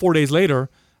 3 or 4 days later.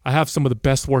 I have some of the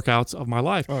best workouts of my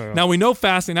life. Oh, yeah. Now, we know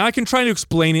fasting. Now, I can try to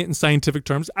explain it in scientific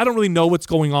terms. I don't really know what's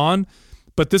going on,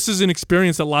 but this is an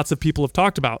experience that lots of people have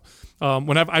talked about.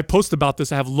 When I post about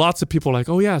this, I have lots of people like,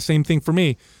 oh, yeah, same thing for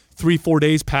me. 3-4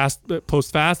 days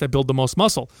post-fast, I build the most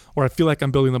muscle, or I feel like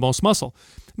I'm building the most muscle.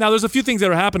 Now, there's a few things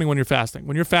that are happening when you're fasting.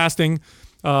 When you're fasting,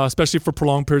 especially for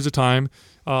prolonged periods of time,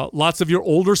 lots of your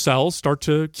older cells start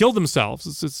to kill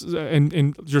themselves.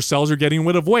 And your cells are getting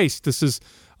rid of waste. This is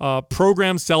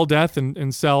programmed cell death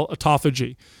and cell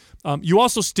autophagy. You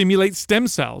also stimulate stem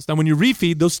cells. Now, when you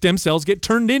refeed, those stem cells get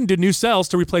turned into new cells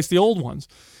to replace the old ones.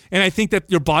 And I think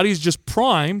that your body is just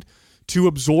primed to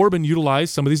absorb and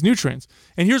utilize some of these nutrients.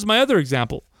 And here's my other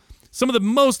example. Some of the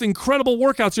most incredible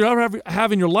workouts you ever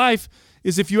have in your life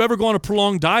is if you ever go on a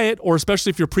prolonged diet, or especially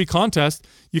if you're pre-contest,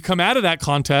 you come out of that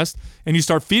contest and you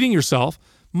start feeding yourself.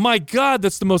 My God,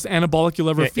 that's the most anabolic you'll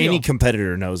ever feel. Any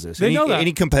competitor knows this. They know that.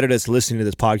 Any competitor that's listening to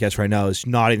this podcast right now is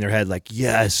nodding their head like,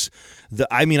 yes.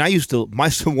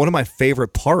 One of my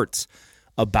favorite parts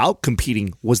about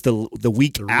competing was the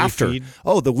week after. Refeed.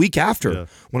 Oh, the week after, yeah.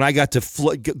 When I got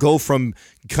to go from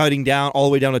cutting down all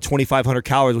the way down to 2,500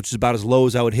 calories, which is about as low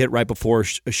as I would hit right before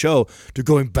a show, to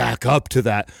going back up to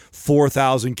that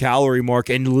 4,000 calorie mark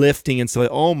and lifting and stuff.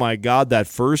 Oh my God, that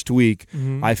first week,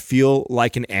 I feel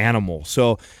like an animal.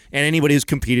 So, and anybody who's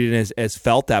competed and has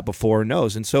felt that before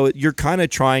knows. And so you're kind of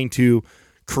trying to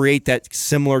create that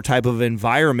similar type of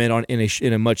environment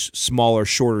in a much smaller,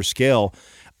 shorter scale.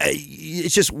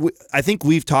 It's just, I think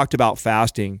we've talked about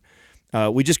fasting.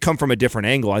 We just come from a different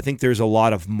angle. I think there's a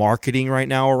lot of marketing right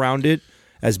now around it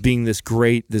as being this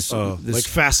great, like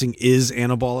fasting is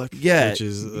anabolic, which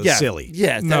is silly.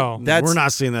 Yeah, we're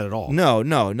not saying that at all. No,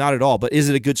 not at all. But is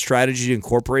it a good strategy to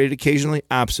incorporate it occasionally?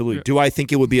 Absolutely. Yeah. Do I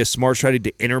think it would be a smart strategy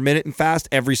to intermittent fast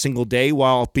every single day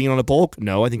while being on a bulk?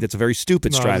 No, I think that's a very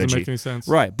stupid strategy. It doesn't make any sense.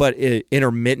 Right, but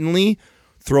intermittently,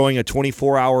 throwing a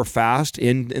 24-hour fast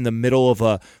in the middle of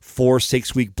a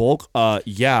 4-6 week bulk,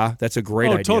 that's a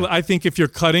great idea. Totally. I think if you're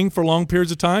cutting for long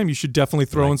periods of time, you should definitely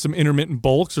throw in some intermittent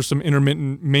bulks or some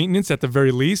intermittent maintenance at the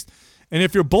very least. And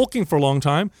if you're bulking for a long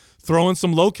time, throw in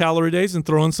some low-calorie days and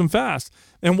throw in some fast.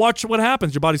 And watch what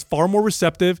happens. Your body's far more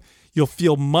receptive. You'll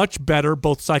feel much better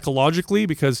both psychologically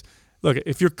because, look,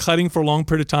 if you're cutting for a long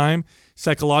period of time,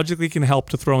 psychologically can help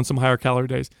to throw in some higher calorie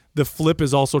days. The flip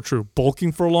is also true.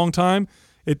 Bulking for a long time,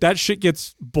 that shit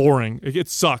gets boring. It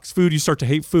sucks. Food, you start to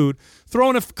hate food.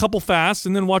 Throw in a couple fasts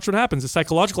and then watch what happens. The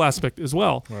psychological aspect as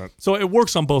well. Right. So it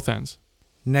works on both ends.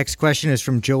 Next question is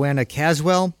from Joanna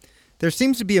Caswell. There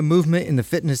seems to be a movement in the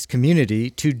fitness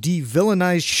community to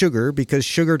de-villainize sugar because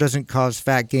sugar doesn't cause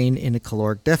fat gain in a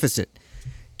caloric deficit.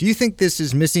 Do you think this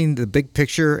is missing the big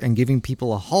picture and giving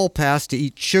people a hall pass to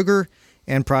eat sugar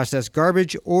and processed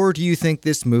garbage, or do you think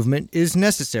this movement is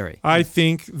necessary? I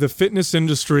think the fitness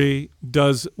industry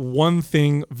does one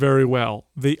thing very well.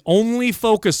 They only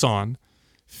focus on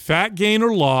fat gain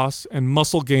or loss and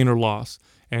muscle gain or loss,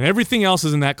 and everything else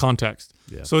is in that context.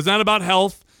 Yeah. So it's not about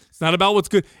health. It's not about what's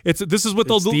good. This is what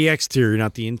they'll do. The exterior,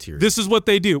 not the interior. This is what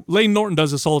they do. Lane Norton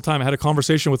does this all the time. I had a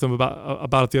conversation with him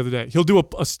about it the other day. He'll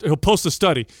post a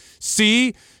study.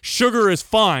 See, sugar is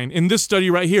fine. In this study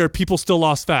right here, people still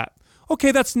lost fat.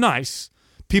 Okay, that's nice.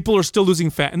 People are still losing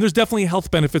fat, and there's definitely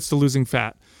health benefits to losing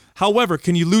fat. However,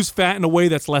 can you lose fat in a way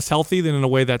that's less healthy than in a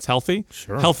way that's healthy?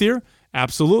 Sure. Healthier?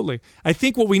 Absolutely. I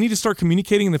think what we need to start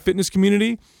communicating in the fitness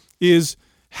community is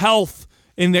health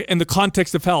in the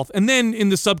context of health, and then in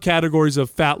the subcategories of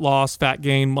fat loss, fat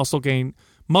gain, muscle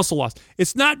loss.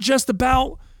 It's not just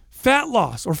about fat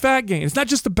loss or fat gain. It's not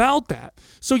just about that.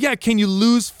 So yeah, can you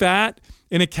lose fat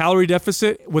in a calorie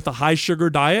deficit with a high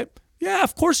sugar diet? Yeah,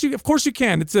 of course you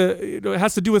can. It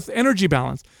has to do with energy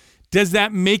balance. Does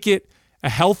that make it a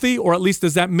healthy, or at least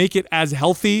does that make it as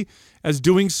healthy as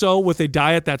doing so with a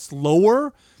diet that's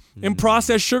lower in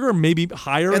processed sugar, maybe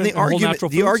higher and in whole natural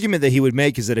foods? The argument that he would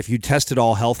make is that if you tested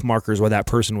all health markers while that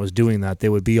person was doing that, they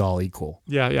would be all equal.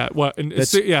 Yeah. Well,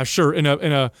 sure. In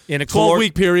a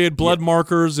 12-week period, blood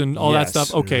markers and all that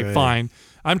stuff. Okay, right. Fine.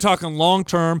 I'm talking long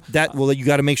term. You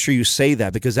got to make sure you say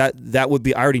that, because that would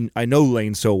be. I know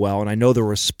Lane so well, and I know the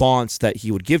response that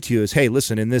he would give to you is, "Hey,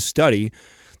 listen, in this study,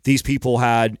 these people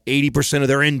had 80% of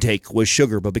their intake was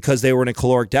sugar, but because they were in a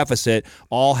caloric deficit,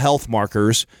 all health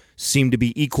markers seemed to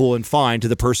be equal and fine to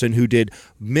the person who did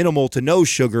minimal to no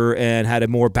sugar and had a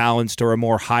more balanced or a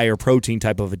more higher protein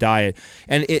type of a diet."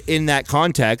 And in that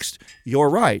context, you're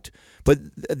right. But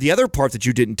the other part that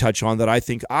you didn't touch on that I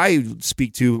think I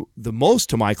speak to the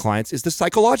most to my clients is the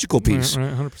psychological piece.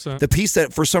 Right, 100%. The piece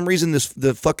that for some reason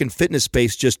the fucking fitness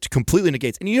space just completely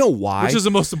negates. And you know why? Which is the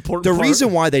most important part. The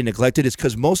reason why they neglect it is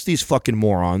because most of these fucking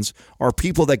morons are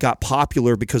people that got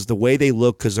popular because the way they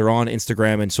look, because they're on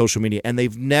Instagram and social media, and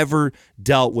they've never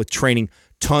dealt with training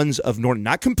tons of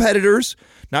not competitors,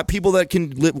 not people that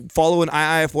can follow an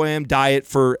IIFYM diet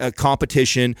for a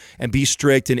competition and be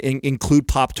strict and include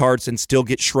Pop-Tarts and still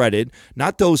get shredded.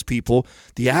 Not those people.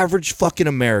 The average fucking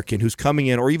American who's coming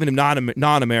in, or even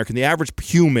non-American, the average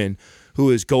human who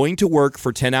is going to work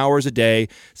for 10 hours a day,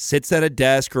 sits at a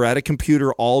desk or at a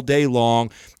computer all day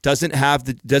long, doesn't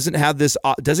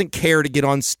care to get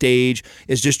on stage,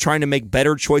 is just trying to make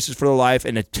better choices for their life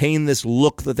and attain this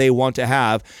look that they want to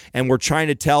have. And we're trying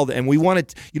to tell them, and we want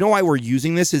to, you know why we're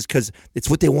using this is because it's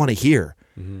what they want to hear.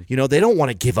 Mm-hmm. You know, they don't want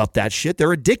to give up that shit.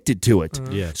 They're addicted to it.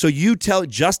 Yeah. So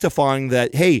justifying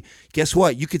that, hey, guess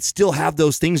what? You could still have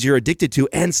those things you're addicted to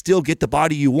and still get the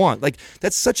body you want. Like,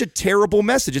 that's such a terrible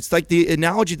message. It's like the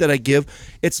analogy that I give.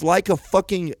 It's like a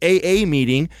fucking AA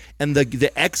meeting and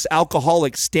the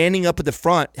ex-alcoholic standing up at the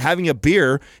front, having a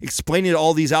beer, explaining to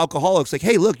all these alcoholics, like,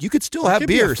 hey, look, you could still have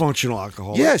beers. Be a functional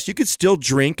alcoholic. Yes, you could still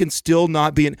drink and still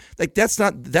not be like, that's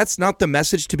not the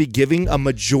message to be giving a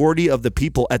majority of the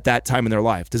people at that time in their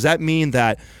life. Does that mean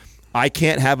that I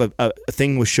can't have a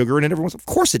thing with sugar in it every once? Of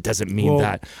course it doesn't mean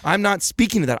that. I'm not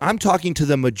speaking to that. I'm talking to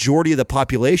the majority of the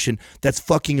population that's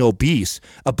fucking obese.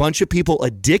 A bunch of people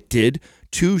addicted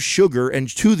to sugar and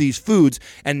to these foods,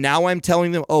 and now I'm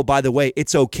telling them, oh, by the way,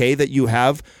 it's okay that you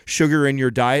have sugar in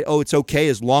your diet. Oh, it's okay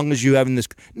as long as you have in this.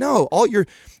 No,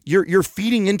 you're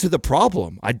feeding into the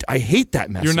problem. I hate that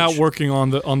message. You're not working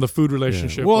on the food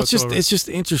relationship. Yeah. Well, it's just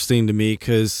interesting to me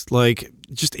because, like,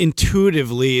 just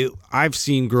intuitively, I've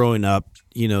seen growing up,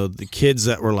 you know, the kids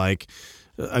that were like,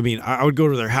 I mean, I would go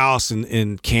to their house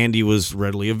and candy was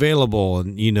readily available,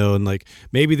 and, you know, and like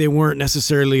maybe they weren't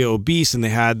necessarily obese and they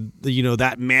had, you know,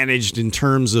 that managed in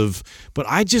terms of, but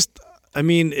I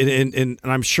mean, and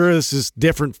I'm sure this is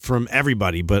different from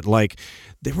everybody, but like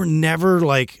they were never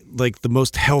like the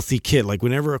most healthy kid. Like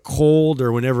whenever a cold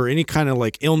or whenever any kind of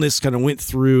like illness kind of went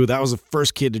through, that was the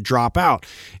first kid to drop out.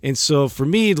 And so for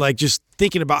me, like just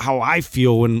thinking about how I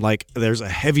feel when like there's a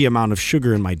heavy amount of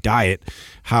sugar in my diet,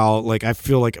 how like I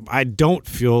feel like I don't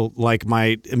feel like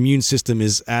my immune system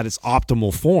is at its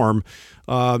optimal form.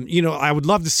 You know, I would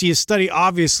love to see a study,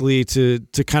 obviously, to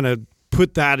kind of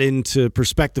put that into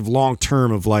perspective long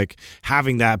term of like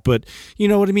having that. But you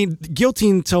know what I mean?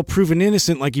 Guilty until proven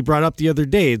innocent, like you brought up the other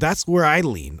day. That's where I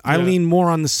lean. I lean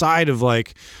more on the side of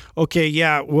like, okay,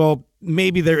 yeah, well,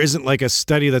 maybe there isn't like a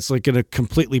study that's like going to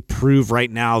completely prove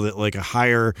right now that like a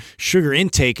higher sugar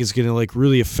intake is going to like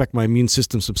really affect my immune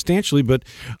system substantially, but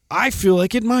I feel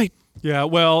like it might. Yeah,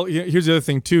 well, here's the other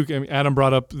thing too. I mean, Adam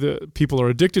brought up the people are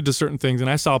addicted to certain things, and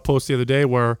I saw a post the other day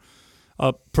where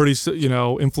a pretty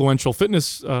influential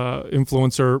fitness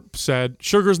influencer said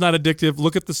sugar's not addictive.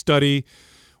 Look at the study.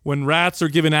 When rats are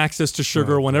given access to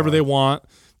sugar whenever they want,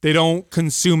 they don't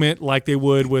consume it like they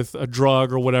would with a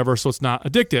drug or whatever, so it's not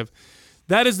addictive.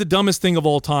 That is the dumbest thing of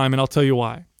all time, and I'll tell you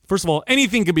why. First of all,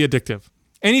 anything can be addictive.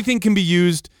 Anything can be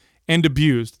used and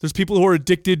abused. There's people who are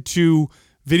addicted to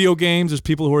video games. There's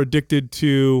people who are addicted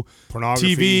to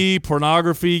TV,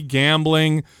 pornography,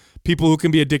 gambling, people who can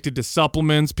be addicted to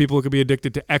supplements, people who can be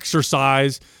addicted to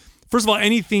exercise. First of all,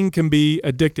 anything can be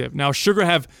addictive. Now, sugar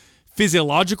have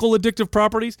physiological addictive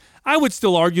properties. I would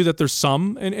still argue that there's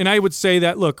some, and I would say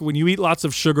that, look, when you eat lots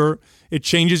of sugar, it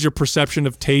changes your perception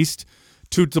of taste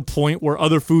to the point where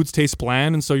other foods taste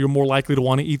bland, and so you're more likely to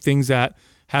want to eat things that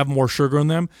have more sugar in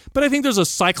them. But I think there's a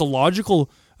psychological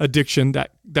addiction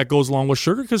that goes along with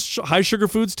sugar, because high sugar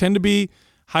foods tend to be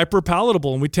hyper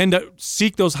palatable, and we tend to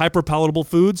seek those hyper palatable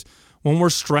foods when we're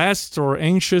stressed or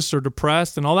anxious or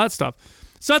depressed and all that stuff.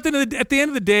 So at the end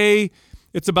of the day,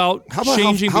 it's about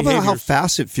changing behaviors. How about how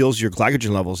fast it fills your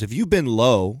glycogen levels? If you've been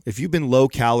low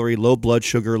calorie, low blood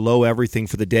sugar, low everything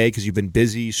for the day because you've been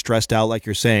busy, stressed out, like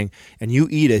you're saying, and you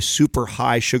eat a super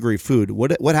high sugary food,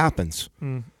 what happens?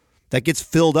 That gets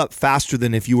filled up faster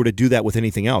than if you were to do that with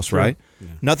anything else, right? Yeah.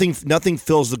 Nothing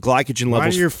fills the glycogen levels. Why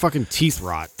do your fucking teeth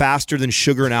rot? Faster than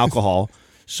sugar and alcohol.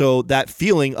 So that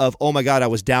feeling of, oh my God, I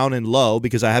was down and low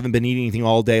because I haven't been eating anything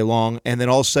all day long, and then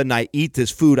all of a sudden I eat this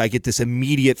food, I get this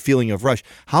immediate feeling of rush.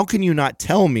 How can you not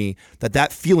tell me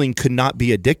that feeling could not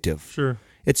be addictive? Sure.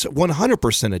 It's 100%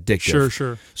 addictive.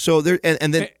 Sure. So there,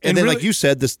 and then really, like you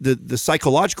said, the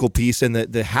psychological piece and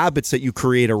the habits that you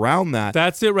create around that.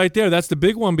 That's it right there. That's the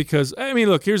big one, because I mean,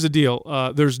 look, here's the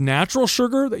deal. There's natural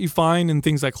sugar that you find in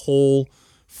things like whole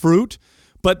fruit,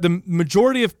 but the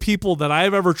majority of people that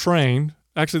I've ever trained,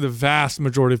 actually the vast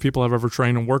majority of people I've ever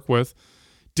trained and worked with,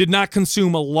 did not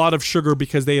consume a lot of sugar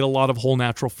because they ate a lot of whole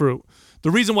natural fruit. The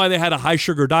reason why they had a high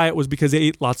sugar diet was because they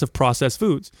ate lots of processed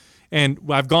foods. And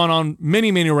I've gone on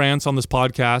many, many rants on this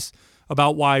podcast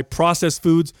about why processed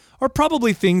foods are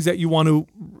probably things that you want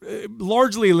to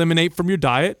largely eliminate from your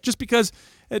diet, just because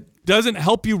it doesn't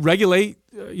help you regulate,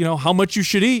 how much you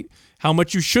should eat, how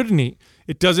much you shouldn't eat.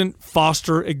 It doesn't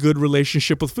foster a good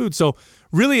relationship with food. So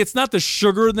really, it's not the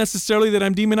sugar necessarily that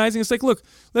I'm demonizing. It's like, look,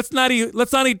 let's not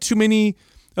eat too many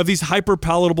of these hyper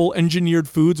palatable engineered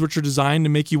foods, which are designed to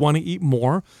make you want to eat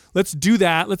more. Let's do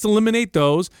that. Let's eliminate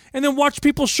those, and then watch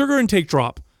people's sugar intake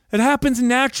drop. It happens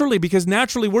naturally, because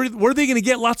naturally, where are they going to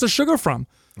get lots of sugar from?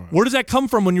 Right. Where does that come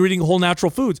from when you're eating whole natural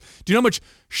foods? Do you know how much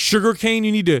sugar cane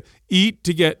you need to eat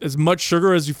to get as much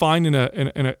sugar as you find in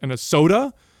a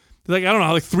soda? Like, I don't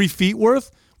know, like 3 feet worth.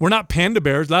 We're not panda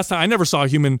bears. Last time I never saw a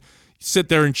human sit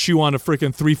there and chew on a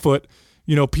freaking 3-foot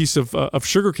piece of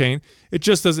sugar cane. It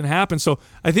just doesn't happen. So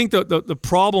I think the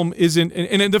problem isn't,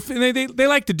 and they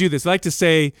like to do this. They like to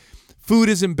say food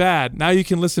isn't bad. Now you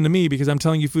can listen to me because I'm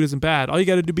telling you food isn't bad. All you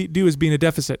got to do is be in a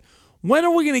deficit. When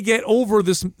are we going to get over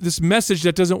this message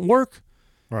that doesn't work?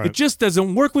 Right. It just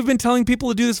doesn't work. We've been telling people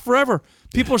to do this forever.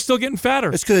 People are still getting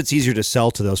fatter. It's because it's easier to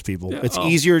sell to those people. Yeah. It's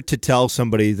easier to tell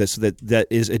somebody that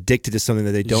is addicted to something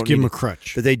that they don't give them a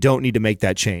crutch. That they don't need to make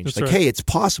that change. That's right. Hey, it's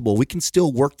possible. We can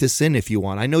still work this in if you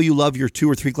want. I know you love your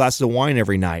 2 or 3 glasses of wine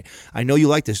every night. I know you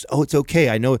like this. Oh, it's okay.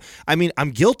 I know. I mean,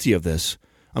 I'm guilty of this.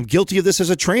 I'm guilty of this as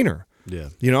a trainer. Yeah.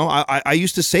 I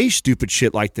used to say stupid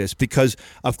shit like this because,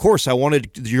 of course, I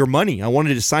wanted your money. I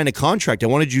wanted to sign a contract. I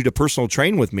wanted you to personal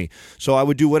train with me. So I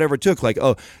would do whatever it took. Like,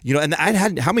 and I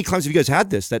had, how many clients have you guys had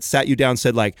this that sat you down and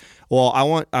said, like, well, I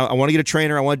want to get a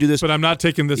trainer. I want to do this. But I'm not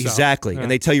taking this exactly. out. Yeah.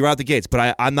 And they tell you right out the gates,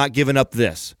 but I'm not giving up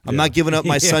this. I'm not giving up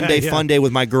my Sunday fun day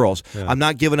with my girls. Yeah. I'm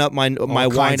not giving up my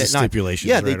wine at night. Stipulations.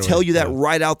 Yeah, they tell you that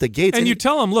right out the gates. And you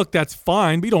tell them, look, that's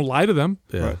fine, but you don't lie to them.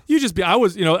 Yeah. Right. You just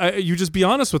be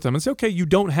honest with them and say, okay, you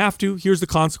don't have to. Here's the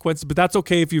consequences, but that's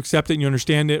okay if you accept it and you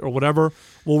understand it or whatever.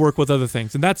 We'll work with other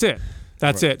things, and that's it.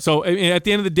 That's it. So at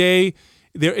the end of the day,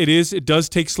 it does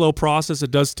take slow process.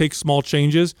 It does take small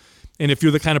changes. And if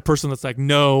you're the kind of person that's like,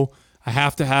 no, I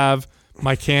have to have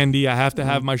my candy, I have to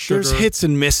have my sugar. There's hits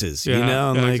and misses,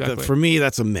 and exactly. For me,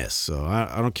 that's a miss. So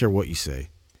I don't care what you say.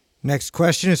 Next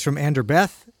question is from Andrew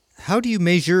Beth. how do you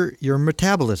measure your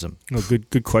metabolism? Oh,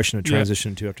 good question to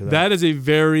transition to after that. That is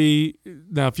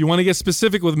now, if you want to get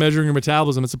specific with measuring your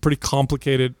metabolism, it's a pretty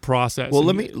complicated process. Well,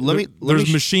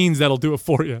 there's machines that'll do it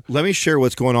for you. Let me share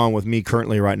what's going on with me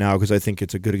currently right now, because I think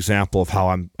it's a good example of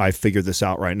how I figured this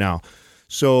out right now.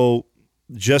 So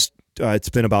just it's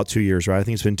been about 2 years, right? I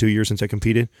think it's been 2 years since I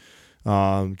competed.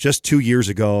 Just 2 years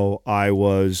ago, I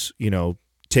was,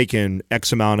 taking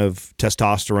X amount of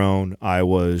testosterone. I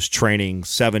was training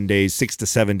 6 to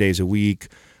 7 days a week.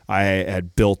 I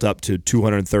had built up to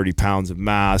 230 pounds of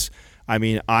mass. I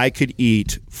mean, I could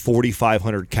eat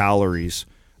 4,500 calories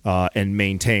and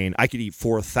maintain. I could eat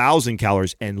 4,000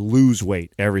 calories and lose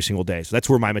weight every single day. So that's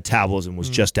where my metabolism was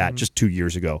just 2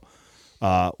 years ago.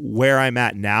 Where I'm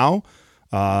at now,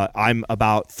 I'm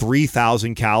about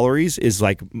 3,000 calories is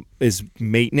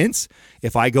maintenance.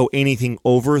 If I go anything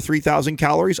over 3,000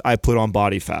 calories, I put on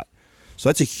body fat. So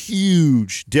that's a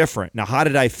huge difference. Now, how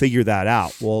did I figure that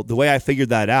out? Well, the way I figured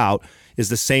that out is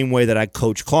the same way that I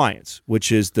coach clients,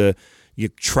 which is you're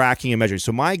tracking and measuring.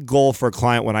 So my goal for a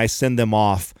client when I send them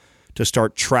off to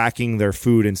start tracking their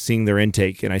food and seeing their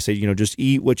intake, and I say, just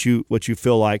eat what you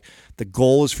feel like. The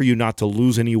goal is for you not to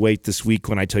lose any weight this week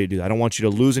when I tell you to do that. I don't want you to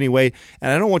lose any weight,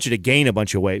 and I don't want you to gain a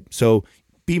bunch of weight. So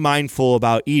be mindful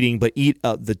about eating, but eat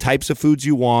the types of foods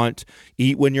you want.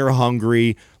 Eat when you're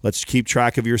hungry. Let's keep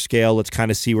track of your scale. Let's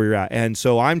kind of see where you're at. And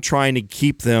so I'm trying to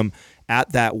keep them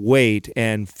at that weight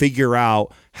and figure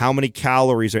out how many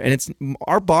calories are. And it's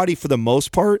our body, for the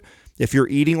most part, if you're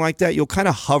eating like that, you'll kind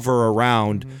of hover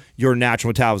around your natural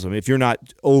metabolism. If you're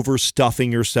not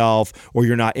overstuffing yourself or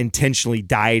you're not intentionally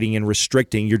dieting and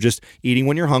restricting, you're just eating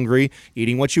when you're hungry,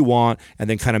 eating what you want, and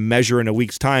then kind of measure in a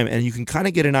week's time. And you can kind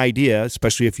of get an idea,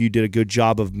 especially if you did a good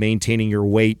job of maintaining your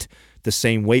weight, the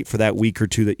same weight for that week or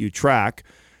two that you track.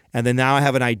 And then now I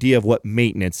have an idea of what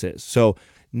maintenance is. So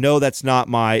no, that's not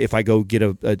if I go get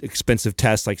an expensive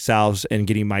test like Sal's and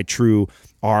getting my true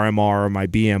RMR or my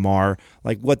BMR,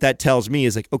 like what that tells me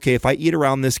is okay, if I eat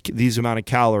around these amount of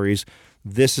calories,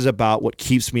 this is about what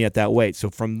keeps me at that weight. So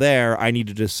from there, I need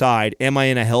to decide, am I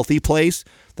in a healthy place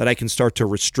that I can start to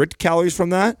restrict calories from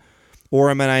that? Or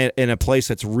am I in a place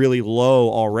that's really low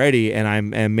already and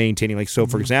I'm maintaining? So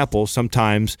for example,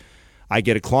 sometimes I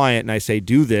get a client and I say,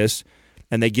 do this,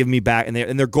 and they give me back, and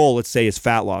their goal, let's say, is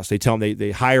fat loss. They tell them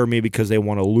they hire me because they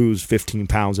want to lose 15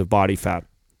 pounds of body fat.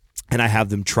 And I have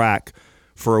them track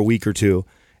for a week or two.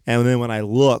 And then when I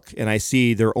look and I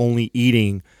see they're only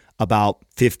eating about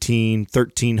 13 to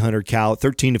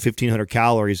 1,500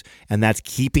 calories, and that's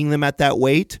keeping them at that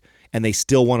weight, and they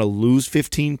still want to lose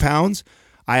 15 pounds,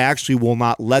 I actually will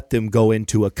not let them go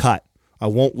into a cut. I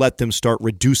won't let them start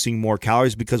reducing more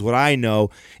calories, because what I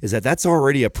know is that that's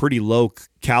already a pretty low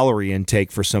calorie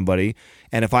intake for somebody.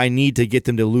 And if I need to get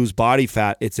them to lose body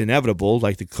fat, it's inevitable,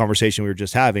 like the conversation we were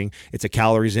just having. It's a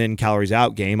calories in, calories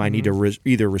out game. I need to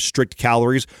either restrict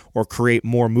calories or create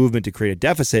more movement to create a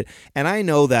deficit. And I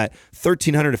know that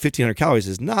 1,300 to 1,500 calories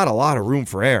is not a lot of room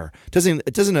for error.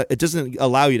 It doesn't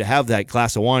allow you to have that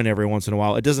glass of wine every once in a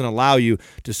while. It doesn't allow you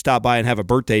to stop by and have a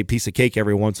birthday piece of cake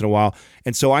every once in a while.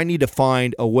 And so I need to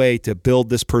find a way to build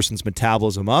this person's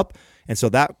metabolism up. And so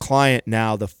that client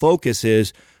now, the focus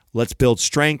is, let's build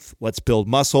strength, let's build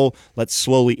muscle, let's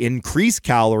slowly increase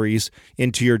calories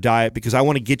into your diet, because I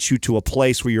want to get you to a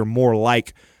place where you're more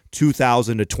like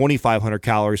 2,000 to 2,500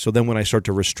 calories. So then when I start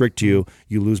to restrict you,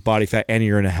 you lose body fat and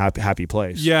you're in a happy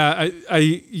place. Yeah,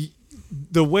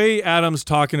 the way Adam's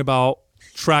talking about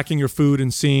tracking your food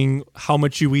and seeing how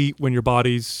much you eat when your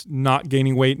body's not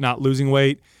gaining weight, not losing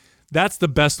weight, that's the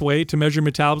best way to measure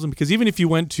metabolism, because even if you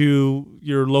went to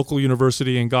your local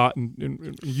university and got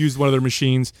and used one of their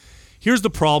machines, here's the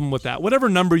problem with that. Whatever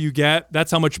number you get,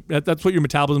 that's what your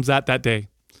metabolism's at that day.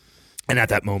 And at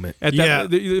that moment.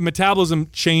 The metabolism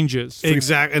changes.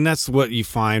 Exactly. And that's what you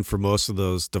find for most of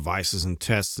those devices and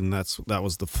tests. And that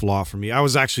was the flaw for me. I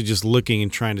was actually just looking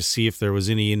and trying to see if there was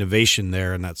any innovation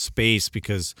there in that space,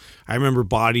 because I remember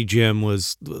Body Gym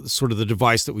was sort of the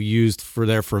device that we used for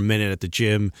a minute at the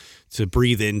gym to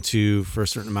breathe into for a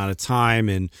certain amount of time.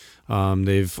 And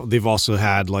they've also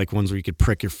had like ones where you could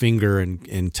prick your finger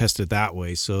and test it that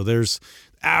way. So there's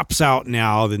apps out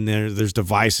now, then there's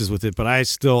devices with it, but I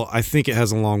think it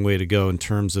has a long way to go in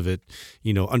terms of it,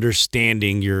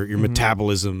 understanding your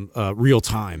metabolism real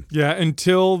time. Yeah,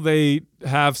 until they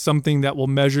have something that will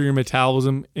measure your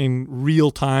metabolism in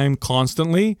real time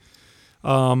constantly,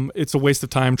 it's a waste of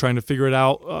time trying to figure it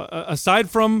out, aside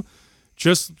from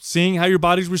just seeing how your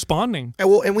body's responding.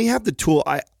 And we have the tool.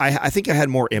 I think I had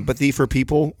more empathy for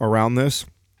people around this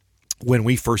when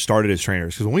we first started as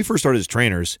trainers, because when we first started as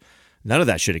trainers, none of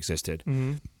that shit existed.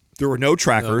 There were no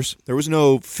trackers. There was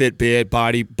no Fitbit,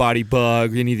 Body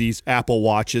Bug, any of these Apple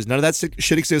Watches. None of that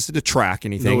shit existed to track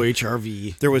anything. No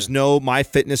HRV. There was no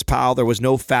MyFitnessPal. There was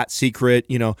no Fat Secret.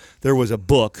 There was a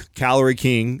book, Calorie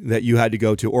King, that you had to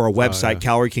go to, or a website,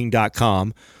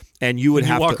 calorieking.com. And you would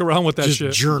have to walk around with that just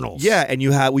shit. journals. Yeah, and you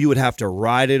would have to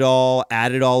write it all,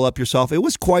 add it all up yourself. It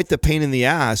was quite the pain in the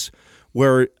ass.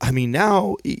 Where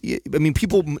now,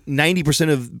 people,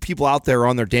 90% of people out there are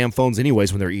on their damn phones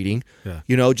anyways when they're eating.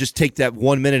 Yeah. Just take that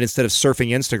 1 minute instead of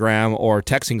surfing Instagram or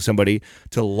texting somebody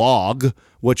to log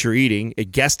what you're eating.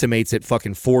 It guesstimates it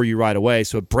fucking for you right away.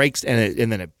 So it breaks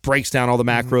and then it breaks down all the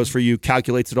macros for you,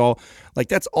 calculates it all. Like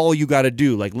that's all you got to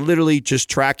do. Like literally just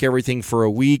track everything for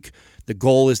a week. The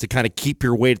goal is to kind of keep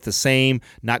your weight the same,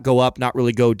 not go up, not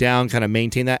really go down, kind of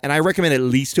maintain that. And I recommend at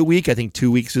least a week. I think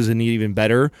 2 weeks is an even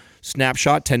better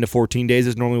snapshot. 10 to 14 days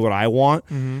is normally what I want.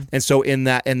 Mm-hmm. And so in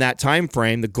that time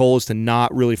frame, the goal is to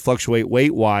not really fluctuate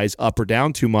weight-wise up or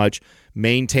down too much,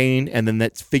 maintain, and then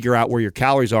figure out where your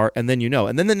calories are, and then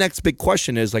And then the next big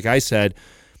question is, like I said,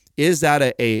 is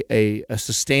that a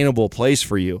sustainable place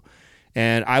for you?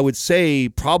 And I would say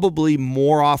probably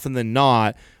more often than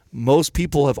not, most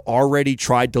people have already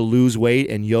tried to lose weight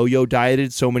and yo-yo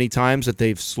dieted so many times that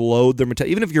they've slowed their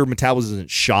metabolism. Even if your metabolism isn't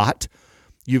shot,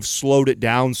 you've slowed it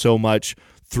down so much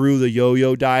through the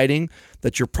yo-yo dieting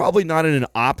that you're probably not in an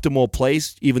optimal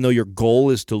place, even though your goal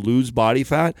is to lose body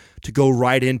fat, to go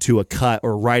right into a cut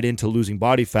or right into losing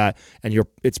body fat. And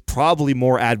it's probably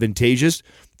more advantageous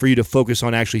for you to focus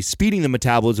on actually speeding the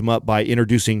metabolism up by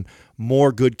introducing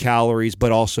more good calories,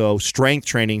 but also strength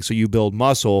training so you build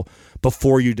muscle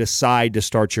before you decide to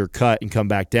start your cut and come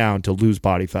back down to lose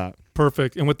body fat.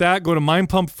 Perfect. And with that, go to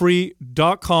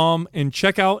mindpumpfree.com and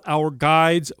check out our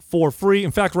guides for free. In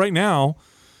fact, right now,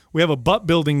 we have a butt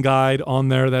building guide on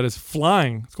there that is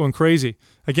flying. It's going crazy.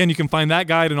 Again, you can find that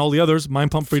guide and all the others,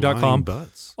 mindpumpfree.com.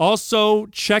 Also,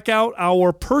 check out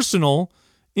our personal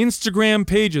Instagram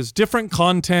pages, different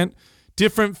content,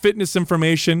 different fitness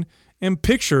information, and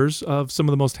pictures of some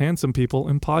of the most handsome people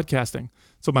in podcasting.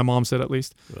 So my mom said, at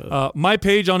least. My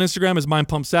page on Instagram is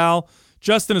mindpumpsal.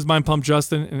 Justin is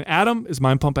mindpumpjustin, and Adam is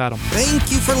mindpumpadam.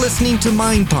 Thank you for listening to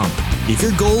Mind Pump. If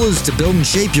your goal is to build and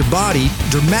shape your body,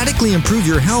 dramatically improve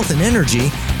your health and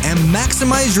energy, and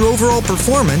maximize your overall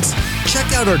performance,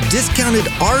 check out our discounted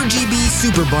RGB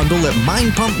Super Bundle at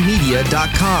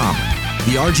mindpumpmedia.com.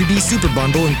 The RGB Super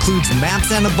Bundle includes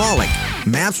MAPS Anabolic,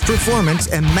 MAPS Performance,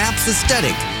 and MAPS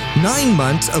Aesthetic. 9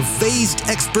 months of phased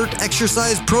expert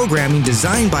exercise programming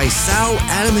designed by Sal,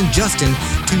 Adam, and Justin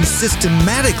to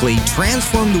systematically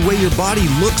transform the way your body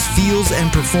looks, feels,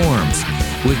 and performs.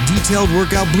 With detailed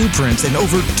workout blueprints and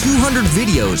over 200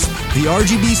 videos, the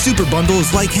RGB Super Bundle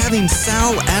is like having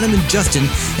Sal, Adam, and Justin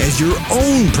as your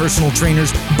own personal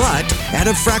trainers, but at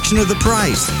a fraction of the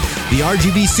price. The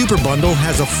RGB Super Bundle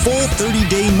has a full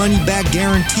 30-day money-back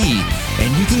guarantee,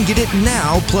 and you can get it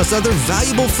now plus other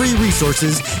valuable free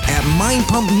resources at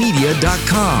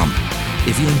mindpumpmedia.com.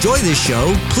 If you enjoy this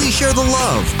show, please share the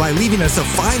love by leaving us a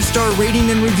 5-star rating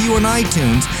and review on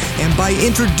iTunes and by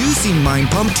introducing Mind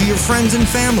Pump to your friends and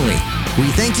family.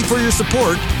 We thank you for your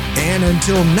support, and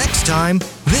until next time,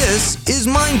 this is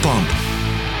Mind Pump.